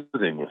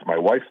visiting with my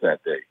wife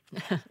that day.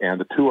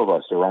 And the two of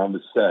us are on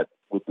the set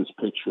with this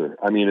picture.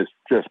 I mean, it's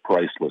just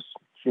priceless.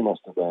 She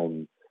must have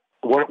been,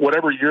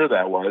 whatever year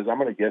that was, I'm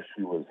going to guess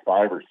she was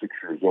 5 or 6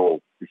 years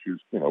old. She was,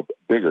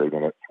 bigger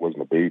than it. She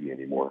wasn't a baby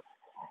anymore.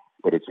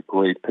 But it's a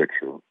great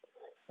picture.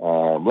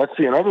 Let's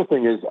see. Another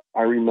thing is,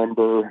 I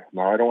remember.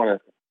 Now, I don't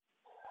want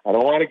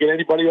to get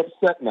anybody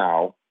upset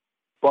now,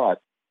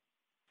 but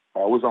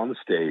I was on the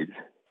stage,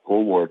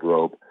 full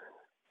wardrobe,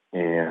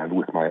 and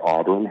with my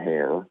auburn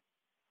hair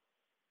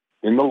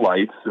in the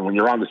lights. And when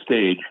you're on the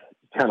stage,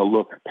 you kind of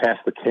look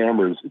past the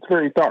cameras. It's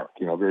very dark,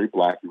 very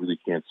black. You really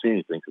can't see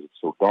anything because it's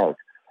so dark.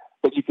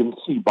 But you can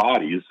see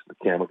bodies, the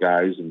camera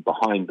guys, and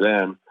behind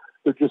them,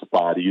 they're just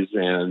bodies,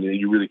 and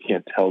you really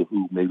can't tell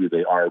who maybe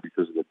they are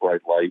because of the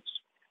bright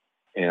lights.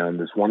 And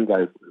this one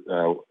guy,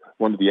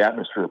 one of the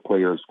atmosphere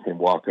players came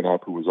walking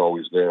up who was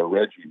always there,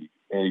 Reggie,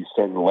 and he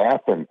started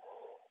laughing.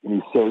 And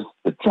he says,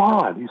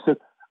 John, he said,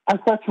 I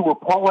thought you were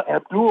Paula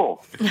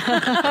Abdul.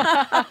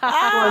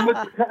 I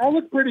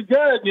look pretty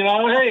good,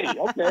 Hey,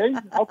 okay,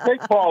 I'll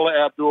take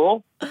Paula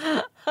Abdul.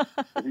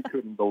 But he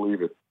couldn't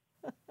believe it.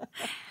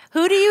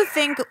 Who do you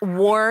think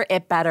wore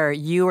it better,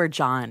 you or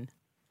John?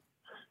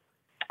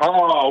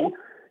 Oh,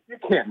 you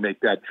can't make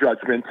that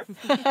judgment.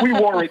 We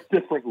wore it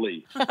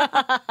differently.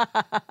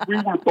 We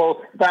were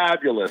both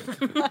fabulous.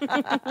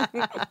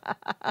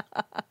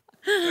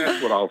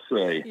 That's what I'll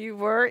say. You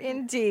were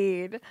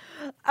indeed.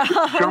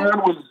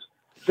 Norma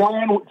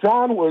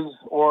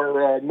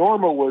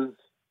was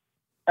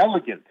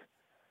elegant.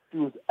 She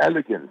was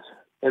elegant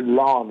and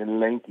long and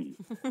lanky.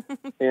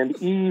 And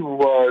Eve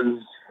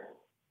was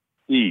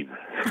Eve.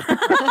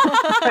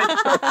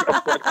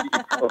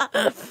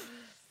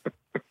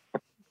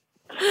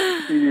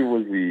 Eve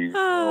was Eve.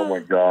 Oh my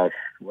gosh,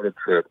 what a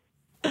trip.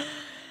 A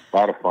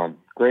lot of fun.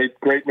 Great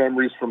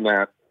memories from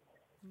that.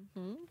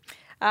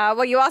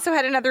 Well, you also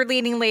had another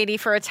leading lady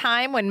for a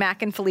time when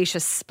Mac and Felicia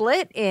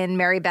split in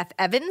Mary Beth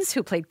Evans,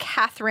 who played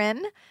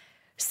Catherine.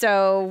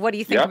 So what do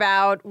you think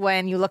about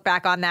when you look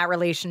back on that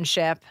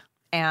relationship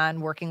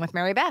and working with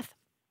Mary Beth?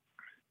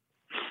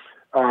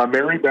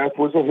 Mary Beth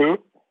was a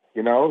hoot.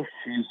 You know,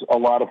 she's a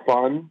lot of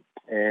fun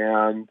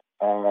and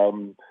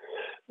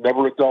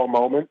never a dull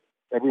moment.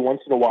 Every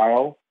once in a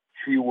while,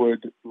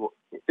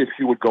 if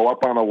she would go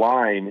up on a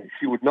line,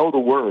 she would know the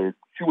word.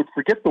 She would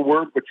forget the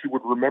word, but she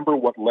would remember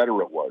what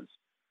letter it was.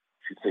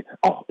 She'd say,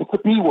 "Oh, it's a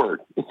B word.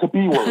 It's a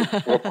B word."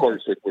 And of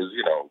course, it was,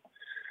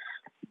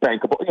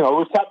 bankable. It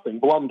was something,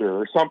 blunder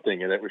or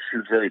something, and she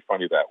was very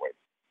funny that way.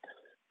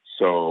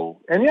 So,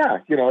 and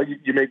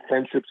you make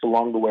friendships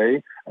along the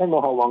way. I don't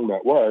know how long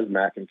that was,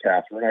 Mac and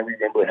Catherine. I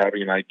remember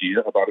having an idea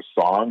about a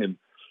song, and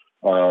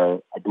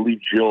I believe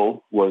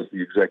Jill was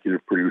the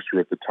executive producer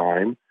at the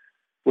time.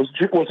 Was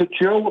it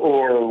Jill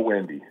or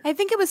Wendy? I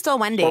think it was still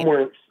Wendy.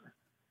 Somewhere.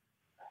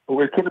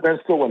 It could have been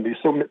still Wendy.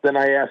 So then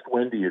I asked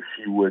Wendy if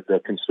she would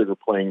consider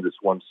playing this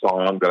one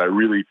song that I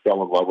really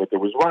fell in love with. It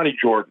was Ronnie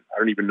Jordan. I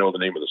don't even know the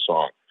name of the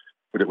song,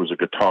 but it was a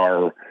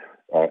guitar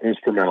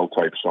instrumental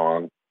type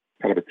song,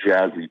 kind of a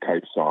jazzy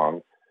type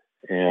song.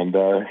 And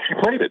she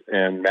played it.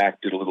 And Mac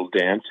did a little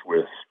dance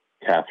with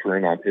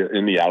Catherine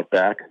in the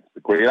Outback,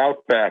 the great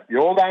Outback, the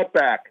old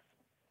Outback.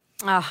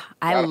 Oh,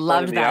 I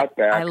loved that.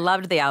 I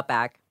loved the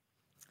Outback.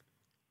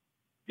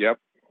 Yep.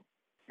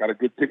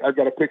 I've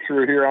got a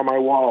picture here on my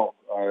wall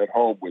at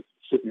home with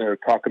sitting there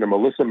talking to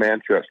Melissa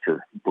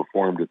Manchester, who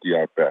performed at the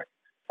Outback.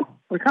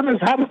 Like, how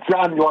does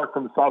John York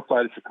from the south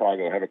side of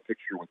Chicago have a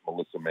picture with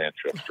Melissa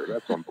Manchester?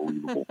 That's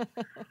unbelievable.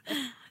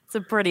 It's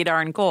a pretty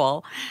darn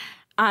cool.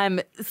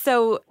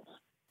 So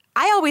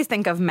I always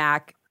think of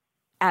Mac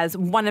as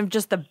one of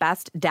just the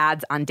best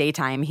dads on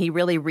daytime. He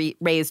really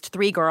raised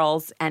 3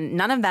 girls, and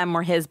none of them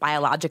were his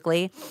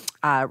biologically,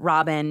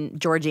 Robin,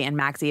 Georgie, and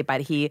Maxie,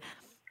 but he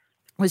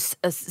was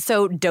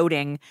so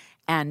doting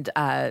and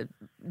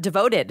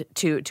devoted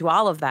to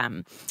all of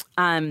them.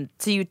 So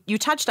you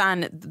touched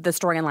on the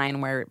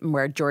storyline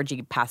where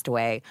Georgie passed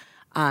away.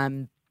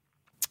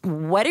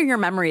 What are your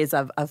memories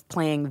of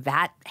playing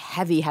that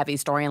heavy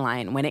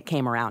storyline when it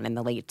came around in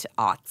the late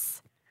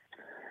aughts?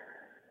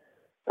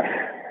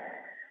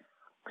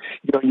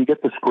 You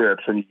get the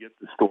scripts and you get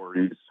the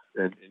stories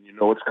and you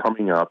know what's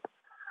coming up,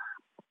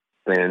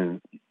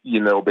 and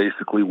you know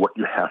basically what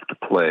you have to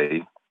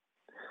play.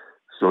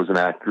 So as an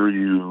actor,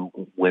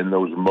 when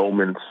those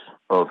moments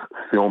of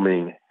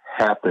filming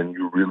happen,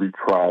 you really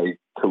try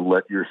to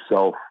let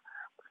yourself,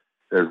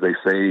 as they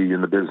say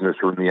in the business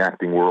or in the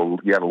acting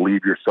world, you got to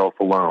leave yourself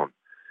alone.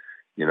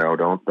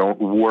 Don't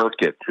work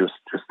it. Just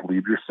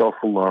leave yourself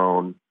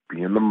alone.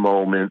 Be in the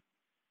moment.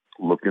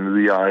 Look into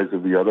the eyes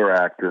of the other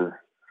actor.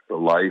 The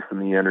life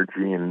and the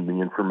energy and the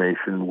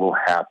information will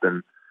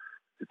happen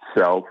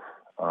itself.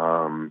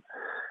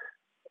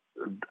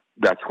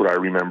 That's what I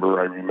remember.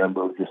 I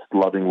remember just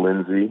loving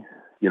Lindsay,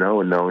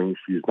 and knowing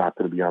she's not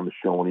going to be on the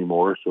show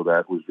anymore. So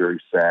that was very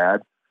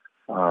sad.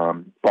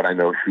 But I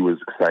know she was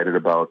excited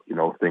about,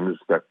 things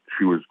that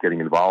she was getting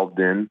involved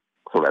in.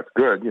 So that's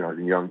good. As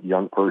a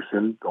young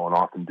person going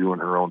off and doing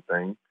her own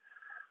thing.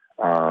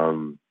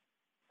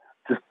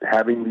 Just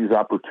having these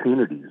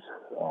opportunities.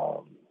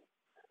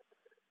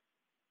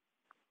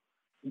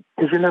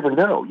 Because you never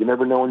know. You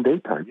never know in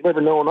daytime. You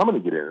never know when I'm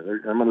going to get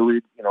in. I'm going to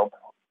read,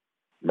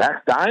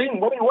 Max dying?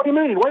 What do you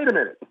mean? Wait a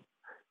minute. No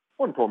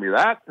one told me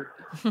that.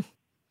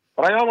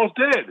 But I almost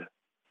did.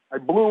 I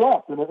blew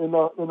up in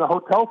the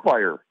hotel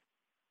fire.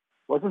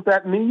 Wasn't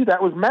that me?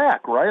 That was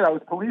Mac, right? I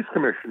was police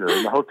commissioner,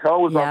 and the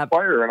hotel was on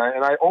fire, and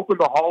I opened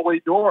the hallway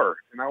door,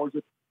 and I was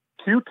a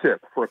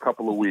Q-tip for a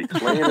couple of weeks,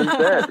 laying in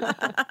bed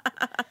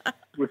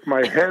with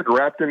my head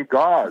wrapped in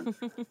gauze.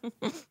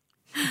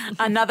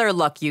 Another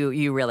look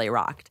you really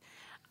rocked.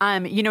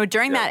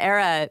 During that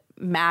era,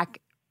 Mac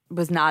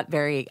was not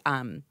very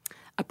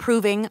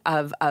approving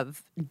of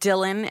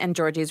Dylan and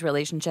Georgie's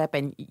relationship,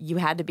 and you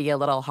had to be a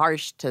little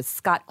harsh to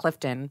Scott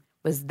Clifton.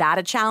 Was that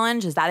a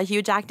challenge? Is that a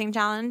huge acting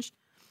challenge?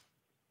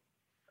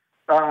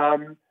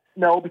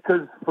 No,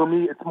 because for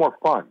me, it's more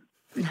fun.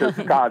 Because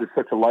Scott is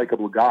such a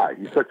likable guy.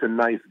 He's such a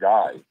nice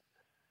guy,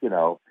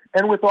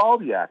 And with all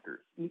the actors,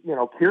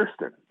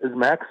 Kirsten is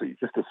Maxie,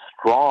 just a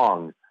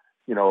strong,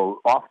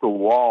 off the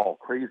wall,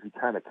 crazy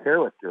kind of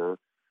character.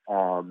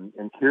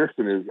 And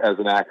Kirsten is, as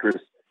an actress,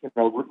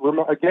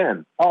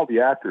 again, all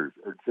the actors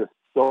are just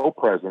so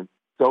present,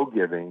 so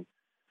giving,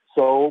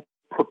 so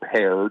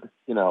prepared,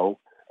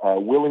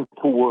 willing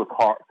to work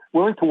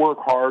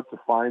hard to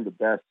find the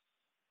best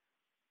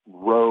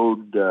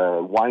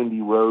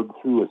windy road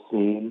through a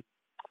scene.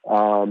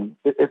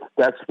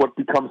 That's what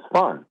becomes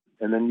fun.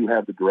 And then you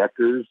have the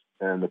directors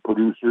and the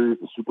producers,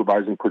 the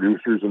supervising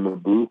producers in the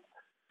booth,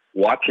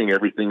 watching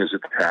everything as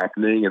it's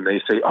happening, and they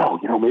say, "Oh,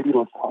 maybe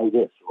let's try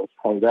this, or let's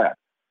try that."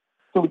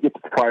 So we get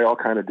to try all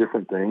kind of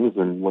different things.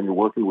 And when you're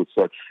working with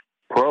such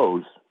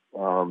pros,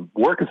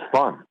 work is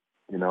fun.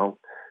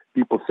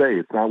 People say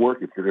it's not work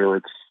if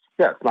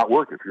it's not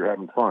work if you're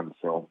having fun.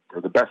 So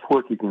the best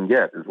work you can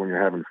get is when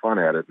you're having fun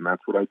at it, and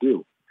that's what I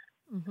do.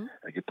 Mm-hmm.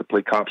 I get to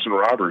play cops and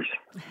robbers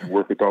and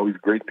work with all these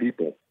great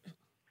people.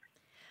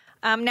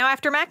 Now,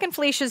 after Mac and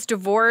Felicia's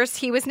divorce,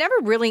 he was never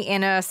really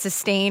in a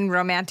sustained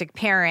romantic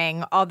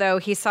pairing, although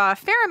he saw a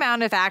fair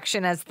amount of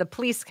action as the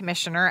police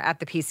commissioner at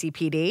the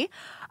PCPD.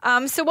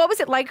 So what was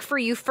it like for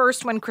you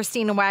first when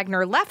Christina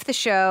Wagner left the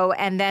show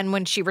and then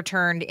when she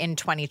returned in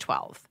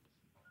 2012?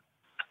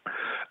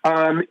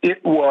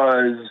 It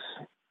was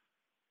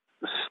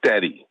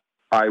steady.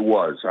 I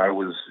was,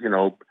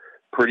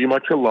 pretty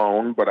much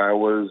alone, but I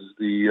was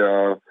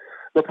the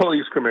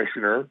police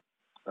commissioner,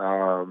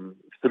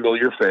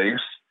 familiar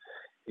face.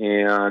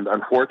 And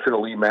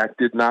unfortunately, Mac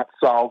did not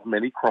solve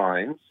many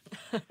crimes.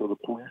 So the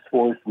police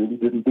force really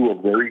didn't do a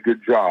very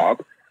good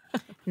job.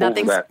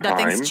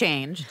 Nothing's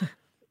changed.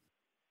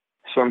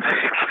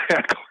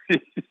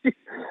 Exactly.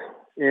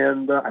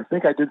 And I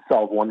think I did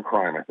solve one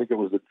crime. I think it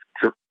was a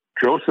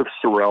Joseph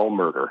Sorrell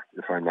murder,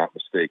 if I'm not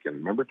mistaken.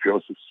 Remember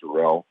Joseph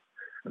Sorrell?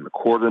 And the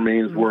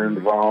Quartermains were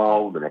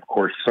involved, and of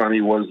course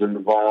Sonny was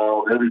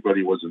involved.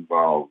 Everybody was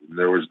involved. And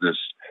there was this,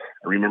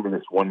 I remember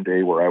this one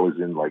day where I was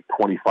in like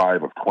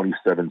 25 of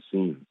 27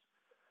 scenes.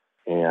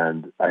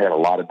 And I had a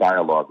lot of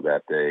dialogue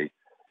that day.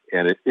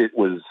 And it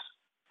was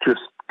just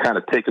kind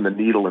of taking the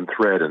needle and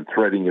thread and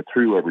threading it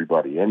through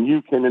everybody. And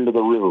you came into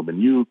the room and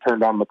you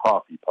turned on the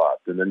coffee pot,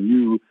 and then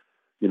you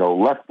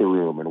left the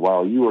room. And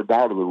while you were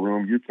out of the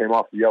room, you came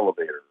off the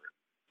elevator.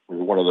 It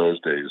was one of those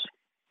days.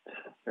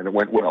 And it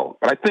went well.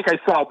 But I think I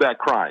solved that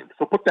crime.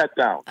 So put that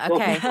down.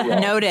 Okay.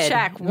 Noted.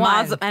 Check.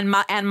 One. And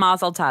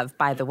Mazel Tov,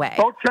 by the way.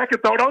 Don't check it,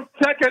 though. Don't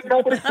check it.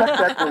 Nobody check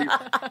that,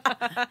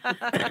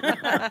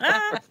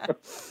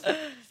 please.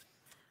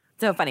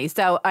 So funny.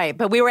 So, all right.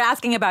 But we were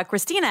asking about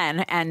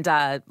Christina and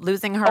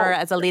losing her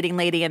as a leading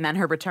lady and then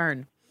her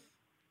return.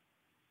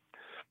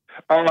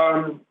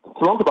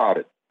 Thrilled about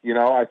it.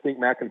 I think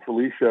Mac and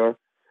Felicia,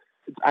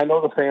 I know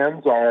the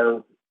fans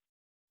are,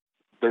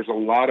 there's a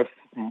lot of,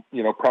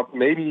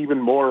 maybe even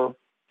more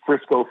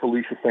Frisco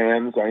Felicia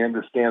fans. I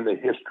understand the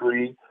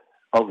history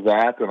of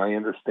that, and I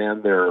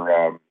understand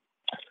their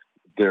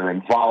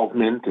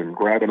involvement in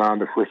grabbing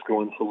onto Frisco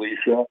and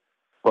Felicia.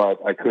 But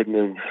I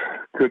couldn't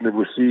have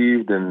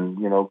received and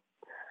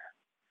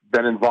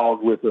been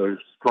involved with a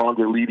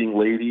stronger leading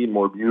lady,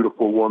 more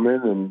beautiful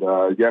woman. And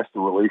yes, the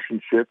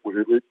relationship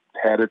it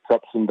had its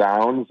ups and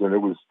downs, and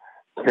it was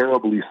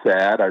terribly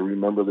sad. I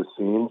remember the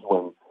scenes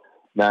when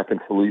Mac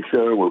and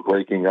Felicia were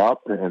breaking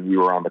up, and we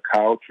were on the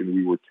couch, and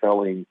we were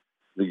telling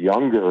the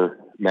younger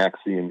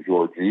Maxie and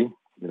Georgie,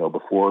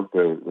 before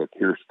the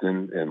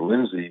Kirsten and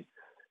Lindsay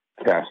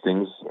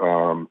castings,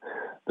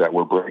 that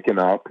we're breaking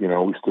up.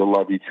 We still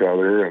love each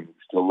other, and we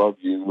still love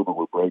you, but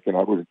we're breaking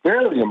up. It was a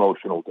very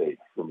emotional day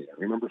for me.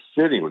 I remember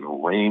sitting, it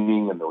was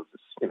raining, and there was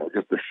this,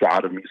 just a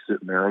shot of me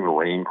sitting there in the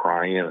rain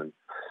crying, and it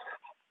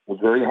was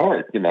very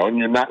hard, and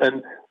you're not,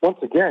 and once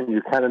again,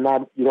 you're kind of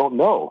not, you don't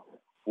know.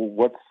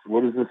 Well,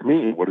 what does this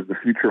mean? What does the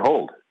future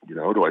hold?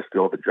 Do I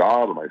still have a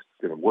job? Am I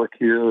going to work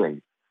here?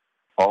 And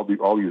all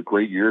these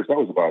great years. That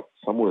was about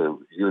somewhere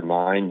year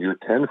 9, year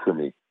 10 for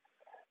me.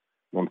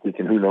 And I'm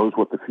thinking, who knows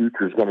what the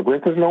future is going to bring?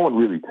 Because no one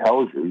really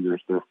tells you.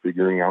 They're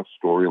figuring out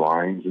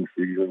storylines and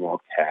figuring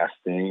out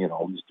casting and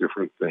all these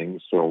different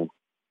things. So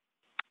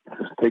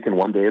just taking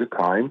one day at a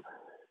time.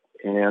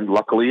 And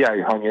luckily,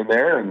 I hung in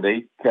there, and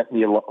they kept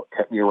me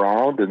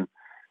around. And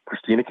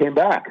Christina came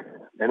back.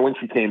 And when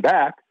she came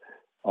back,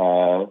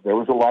 there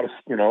was a lot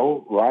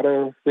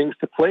of things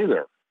to play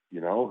there.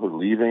 Her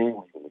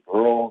leaving the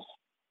girls.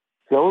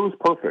 So it was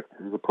perfect.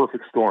 It was a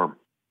perfect storm.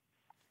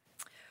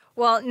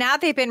 Well, now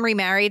they've been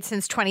remarried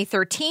since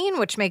 2013,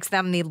 which makes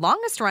them the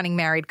longest-running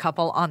married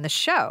couple on the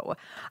show.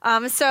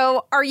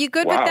 So are you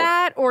good with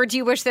that, or do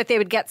you wish that they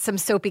would get some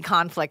soapy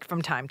conflict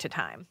from time to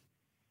time?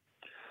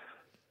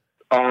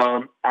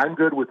 I'm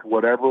good with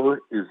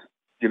whatever is,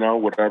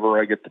 whatever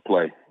I get to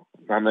play.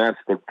 And that's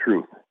the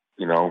truth,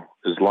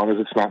 as long as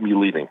it's not me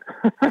leaving.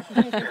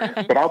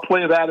 But I'll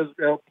play that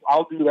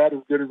I'll do that as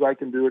good as I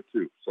can do it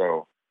too.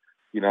 So,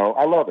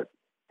 I love it.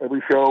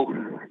 Every show,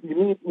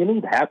 you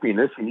need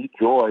happiness, you need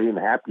joy and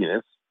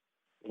happiness.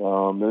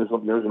 There's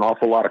an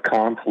awful lot of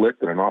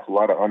conflict and an awful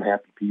lot of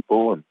unhappy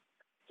people. And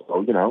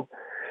so,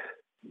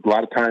 a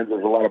lot of times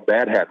there's a lot of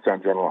bad hats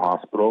on General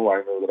Hospital. I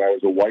know that I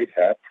was a white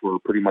hat for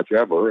pretty much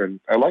ever, and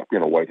I like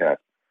being a white hat.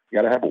 You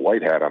got to have a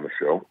white hat on the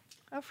show.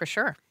 Oh, for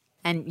sure.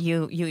 And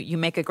you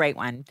make a great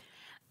one.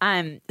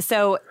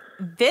 So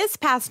this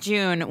past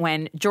June,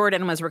 when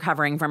Jordan was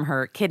recovering from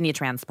her kidney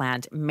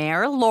transplant,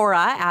 Mayor Laura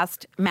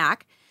asked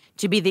Mac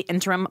to be the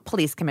interim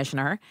police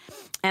commissioner.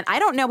 And I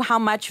don't know how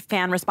much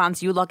fan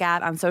response you look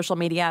at on social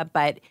media,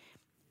 but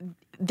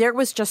there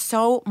was just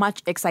so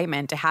much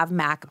excitement to have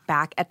Mac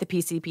back at the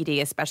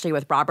PCPD, especially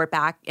with Robert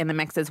back in the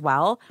mix as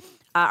well.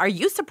 Are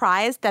you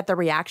surprised that the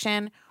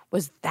reaction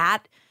was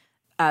that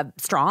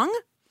strong?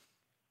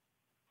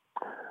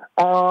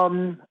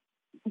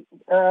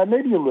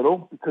 Maybe a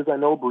little, because I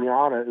know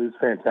Brianna is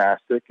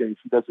fantastic and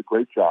she does a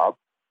great job.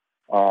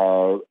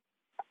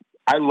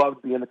 I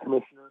loved being a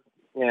commissioner,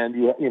 and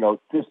you know,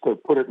 just to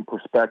put it in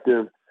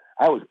perspective,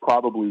 I was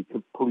probably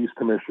police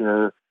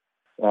commissioner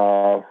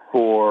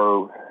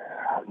for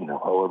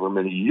however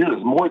many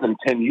years, more than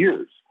 10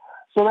 years.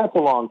 So that's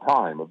a long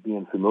time of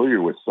being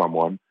familiar with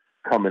someone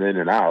coming in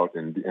and out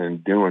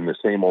and doing the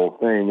same old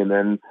thing, and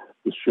then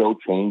the show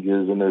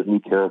changes and there's new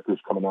characters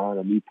coming on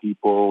and new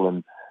people,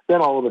 and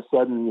then all of a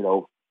sudden, you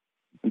know,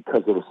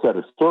 because of a set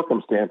of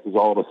circumstances,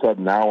 all of a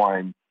sudden now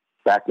I'm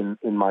back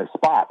in my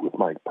spot with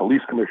my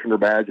police commissioner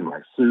badge and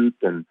my suit,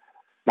 and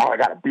now I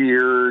got a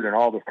beard and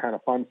all this kind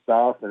of fun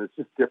stuff, and it's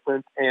just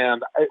different.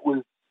 And it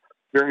was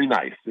very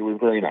nice. It was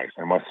very nice,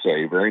 I must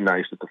say. Very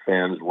nice that the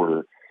fans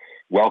were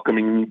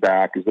welcoming me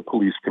back as the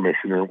police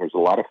commissioner. It was a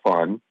lot of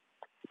fun,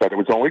 but it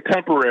was only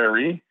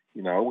temporary.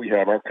 You know, we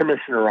have our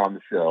commissioner on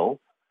the show,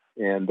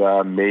 and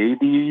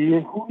maybe,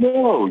 who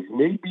knows,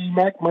 maybe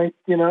Mac might,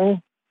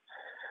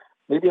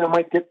 maybe I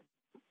might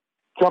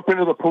jump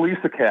into the police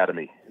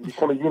academy and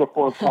become a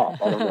uniform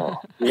cop. I don't know.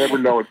 You never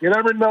know. You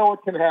never know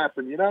what can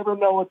happen. You never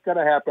know what's going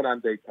to happen on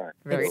daytime.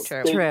 Very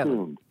so true. Stay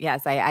tuned.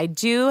 Yes, I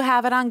do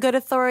have it on good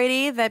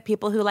authority that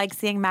people who like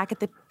seeing Mac at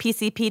the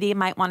PCPD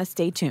might want to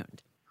stay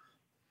tuned.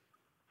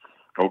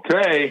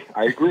 Okay,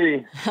 I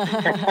agree.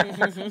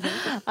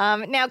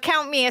 Now,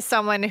 count me as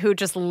someone who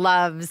just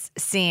loves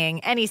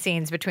seeing any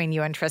scenes between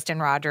you and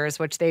Tristan Rogers,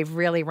 which they've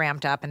really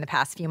ramped up in the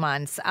past few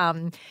months.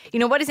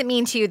 What does it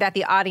mean to you that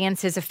the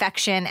audience's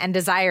affection and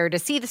desire to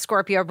see the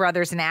Scorpio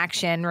brothers in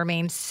action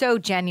remains so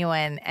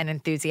genuine and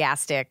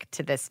enthusiastic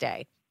to this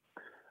day?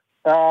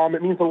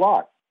 It means a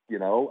lot.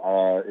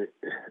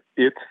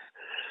 It's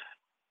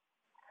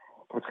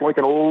like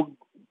an old,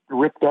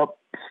 ripped up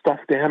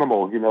stuffed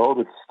animal,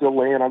 that's still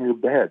laying on your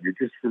bed. You're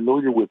just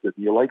familiar with it.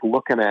 You like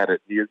looking at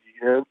it. You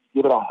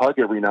give it a hug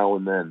every now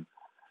and then.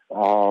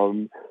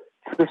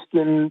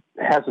 Tristan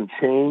hasn't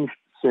changed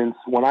since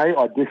when I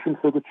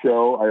auditioned for the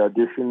show. I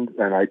auditioned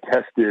and I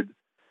tested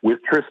with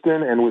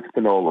Tristan and with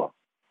Finola.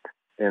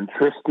 And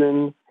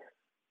Tristan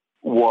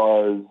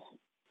was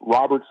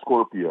Robert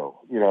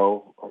Scorpio.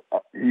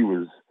 He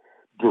was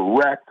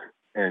direct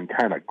and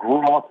kind of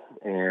gruff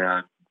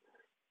and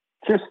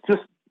just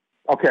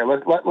okay,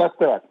 let's do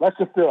it. Let's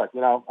just do it,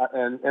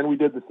 and we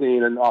did the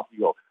scene and off you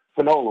go.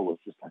 Finola was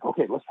just like,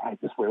 okay, let's try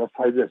it this way. Let's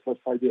try this. Let's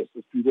try this.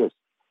 Let's do this.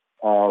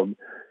 And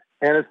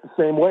it's the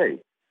same way.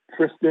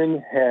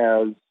 Tristan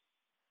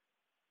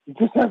he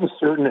just has a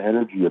certain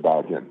energy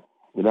about him.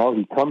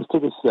 He comes to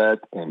the set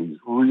and he's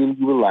really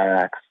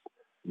relaxed,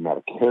 not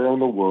a care in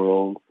the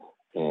world,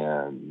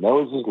 and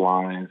knows his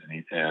lines.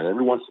 And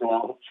every once in a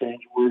while, he'll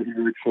change a word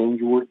here,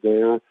 change a word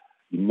there.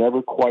 You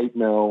never quite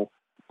know,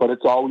 but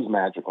it's always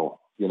magical.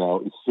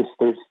 It's just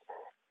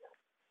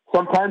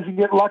sometimes you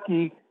get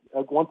lucky.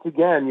 Once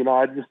again,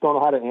 I just don't know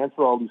how to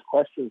answer all these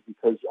questions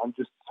because I'm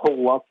just so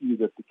lucky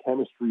that the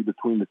chemistry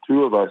between the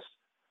two of us,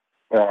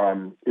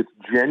 it's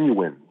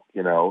genuine,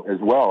 as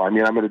well. I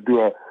mean, we're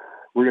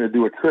going to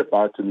do a trip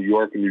out to New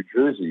York and New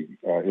Jersey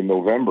in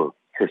November,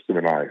 Tristan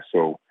and I.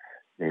 So,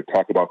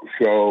 talk about the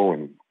show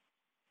and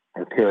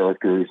our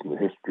characters and the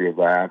history of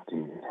that,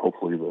 and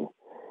hopefully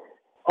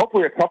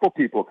a couple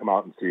people come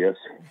out and see us,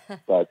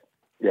 but.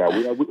 Yeah,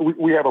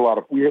 we have a lot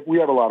of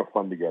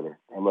fun together.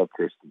 I love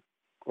Tristan.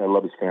 I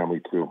love his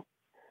family too.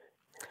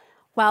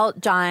 Well,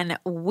 John,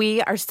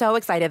 we are so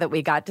excited that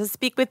we got to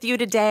speak with you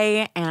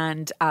today,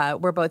 and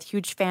we're both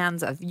huge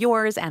fans of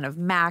yours and of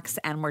Mac's,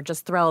 and we're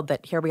just thrilled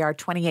that here we are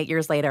 28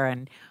 years later,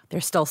 and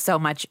there's still so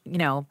much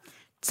to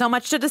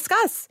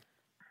discuss.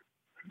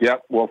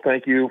 Yep. Well,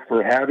 thank you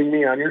for having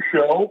me on your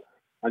show.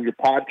 On your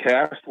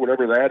podcast,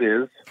 whatever that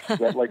is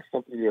that like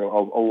something,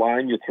 a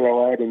line you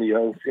throw out in the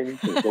ocean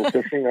to go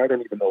fishing? I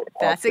don't even know what a podcast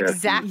That's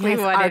exactly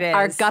what it is.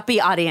 Our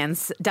guppy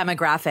audience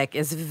demographic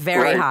is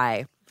very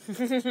high.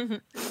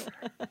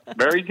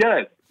 Very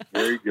good.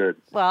 Very good.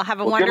 Well, have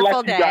a wonderful good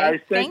luck, day. You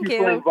guys. Thank you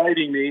for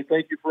inviting me.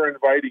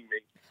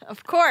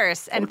 Of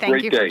course. And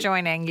thank you for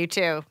joining. You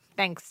too.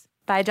 Thanks.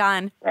 Bye,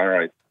 John. All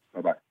right.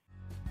 Bye-bye.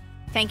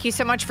 Thank you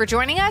so much for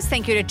joining us.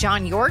 Thank you to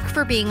John York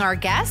for being our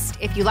guest.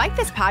 If you like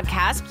this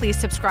podcast, please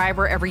subscribe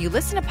wherever you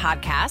listen to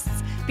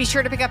podcasts. Be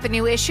sure to pick up a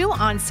new issue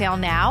on sale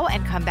now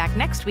and come back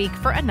next week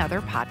for another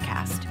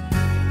podcast.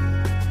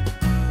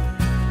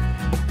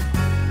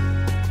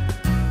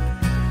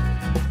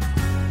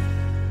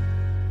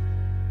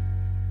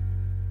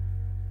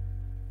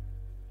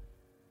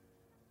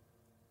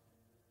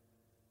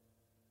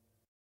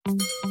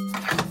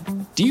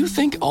 Do you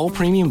think all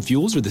premium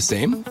fuels are the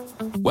same?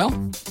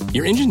 Well,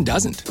 your engine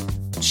doesn't.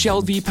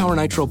 Shell V-Power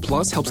Nitro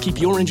Plus helps keep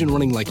your engine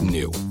running like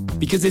new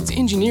because it's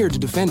engineered to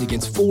defend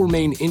against 4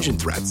 main engine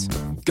threats: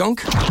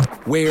 gunk,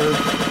 wear,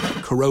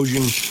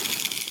 corrosion,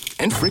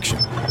 and friction.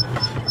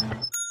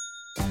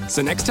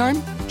 So next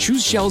time,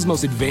 choose Shell's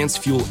most advanced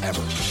fuel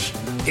ever.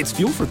 It's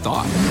fuel for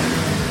thought.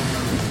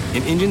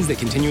 In engines that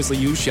continuously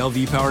use Shell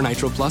V-Power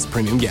Nitro Plus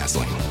premium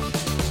gasoline.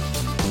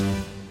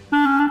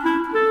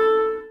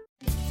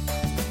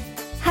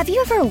 Have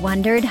you ever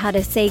wondered how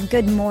to say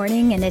good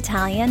morning in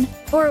Italian?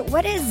 Or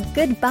what is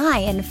goodbye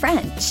in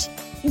French?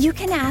 You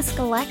can ask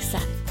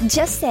Alexa.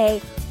 Just say,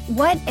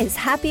 what is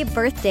happy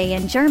birthday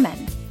in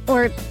German?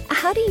 Or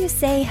how do you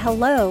say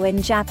hello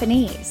in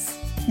Japanese?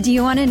 Do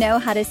you want to know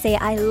how to say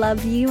I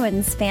love you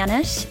in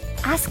Spanish?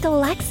 Ask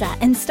Alexa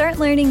and start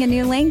learning a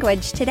new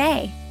language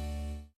today.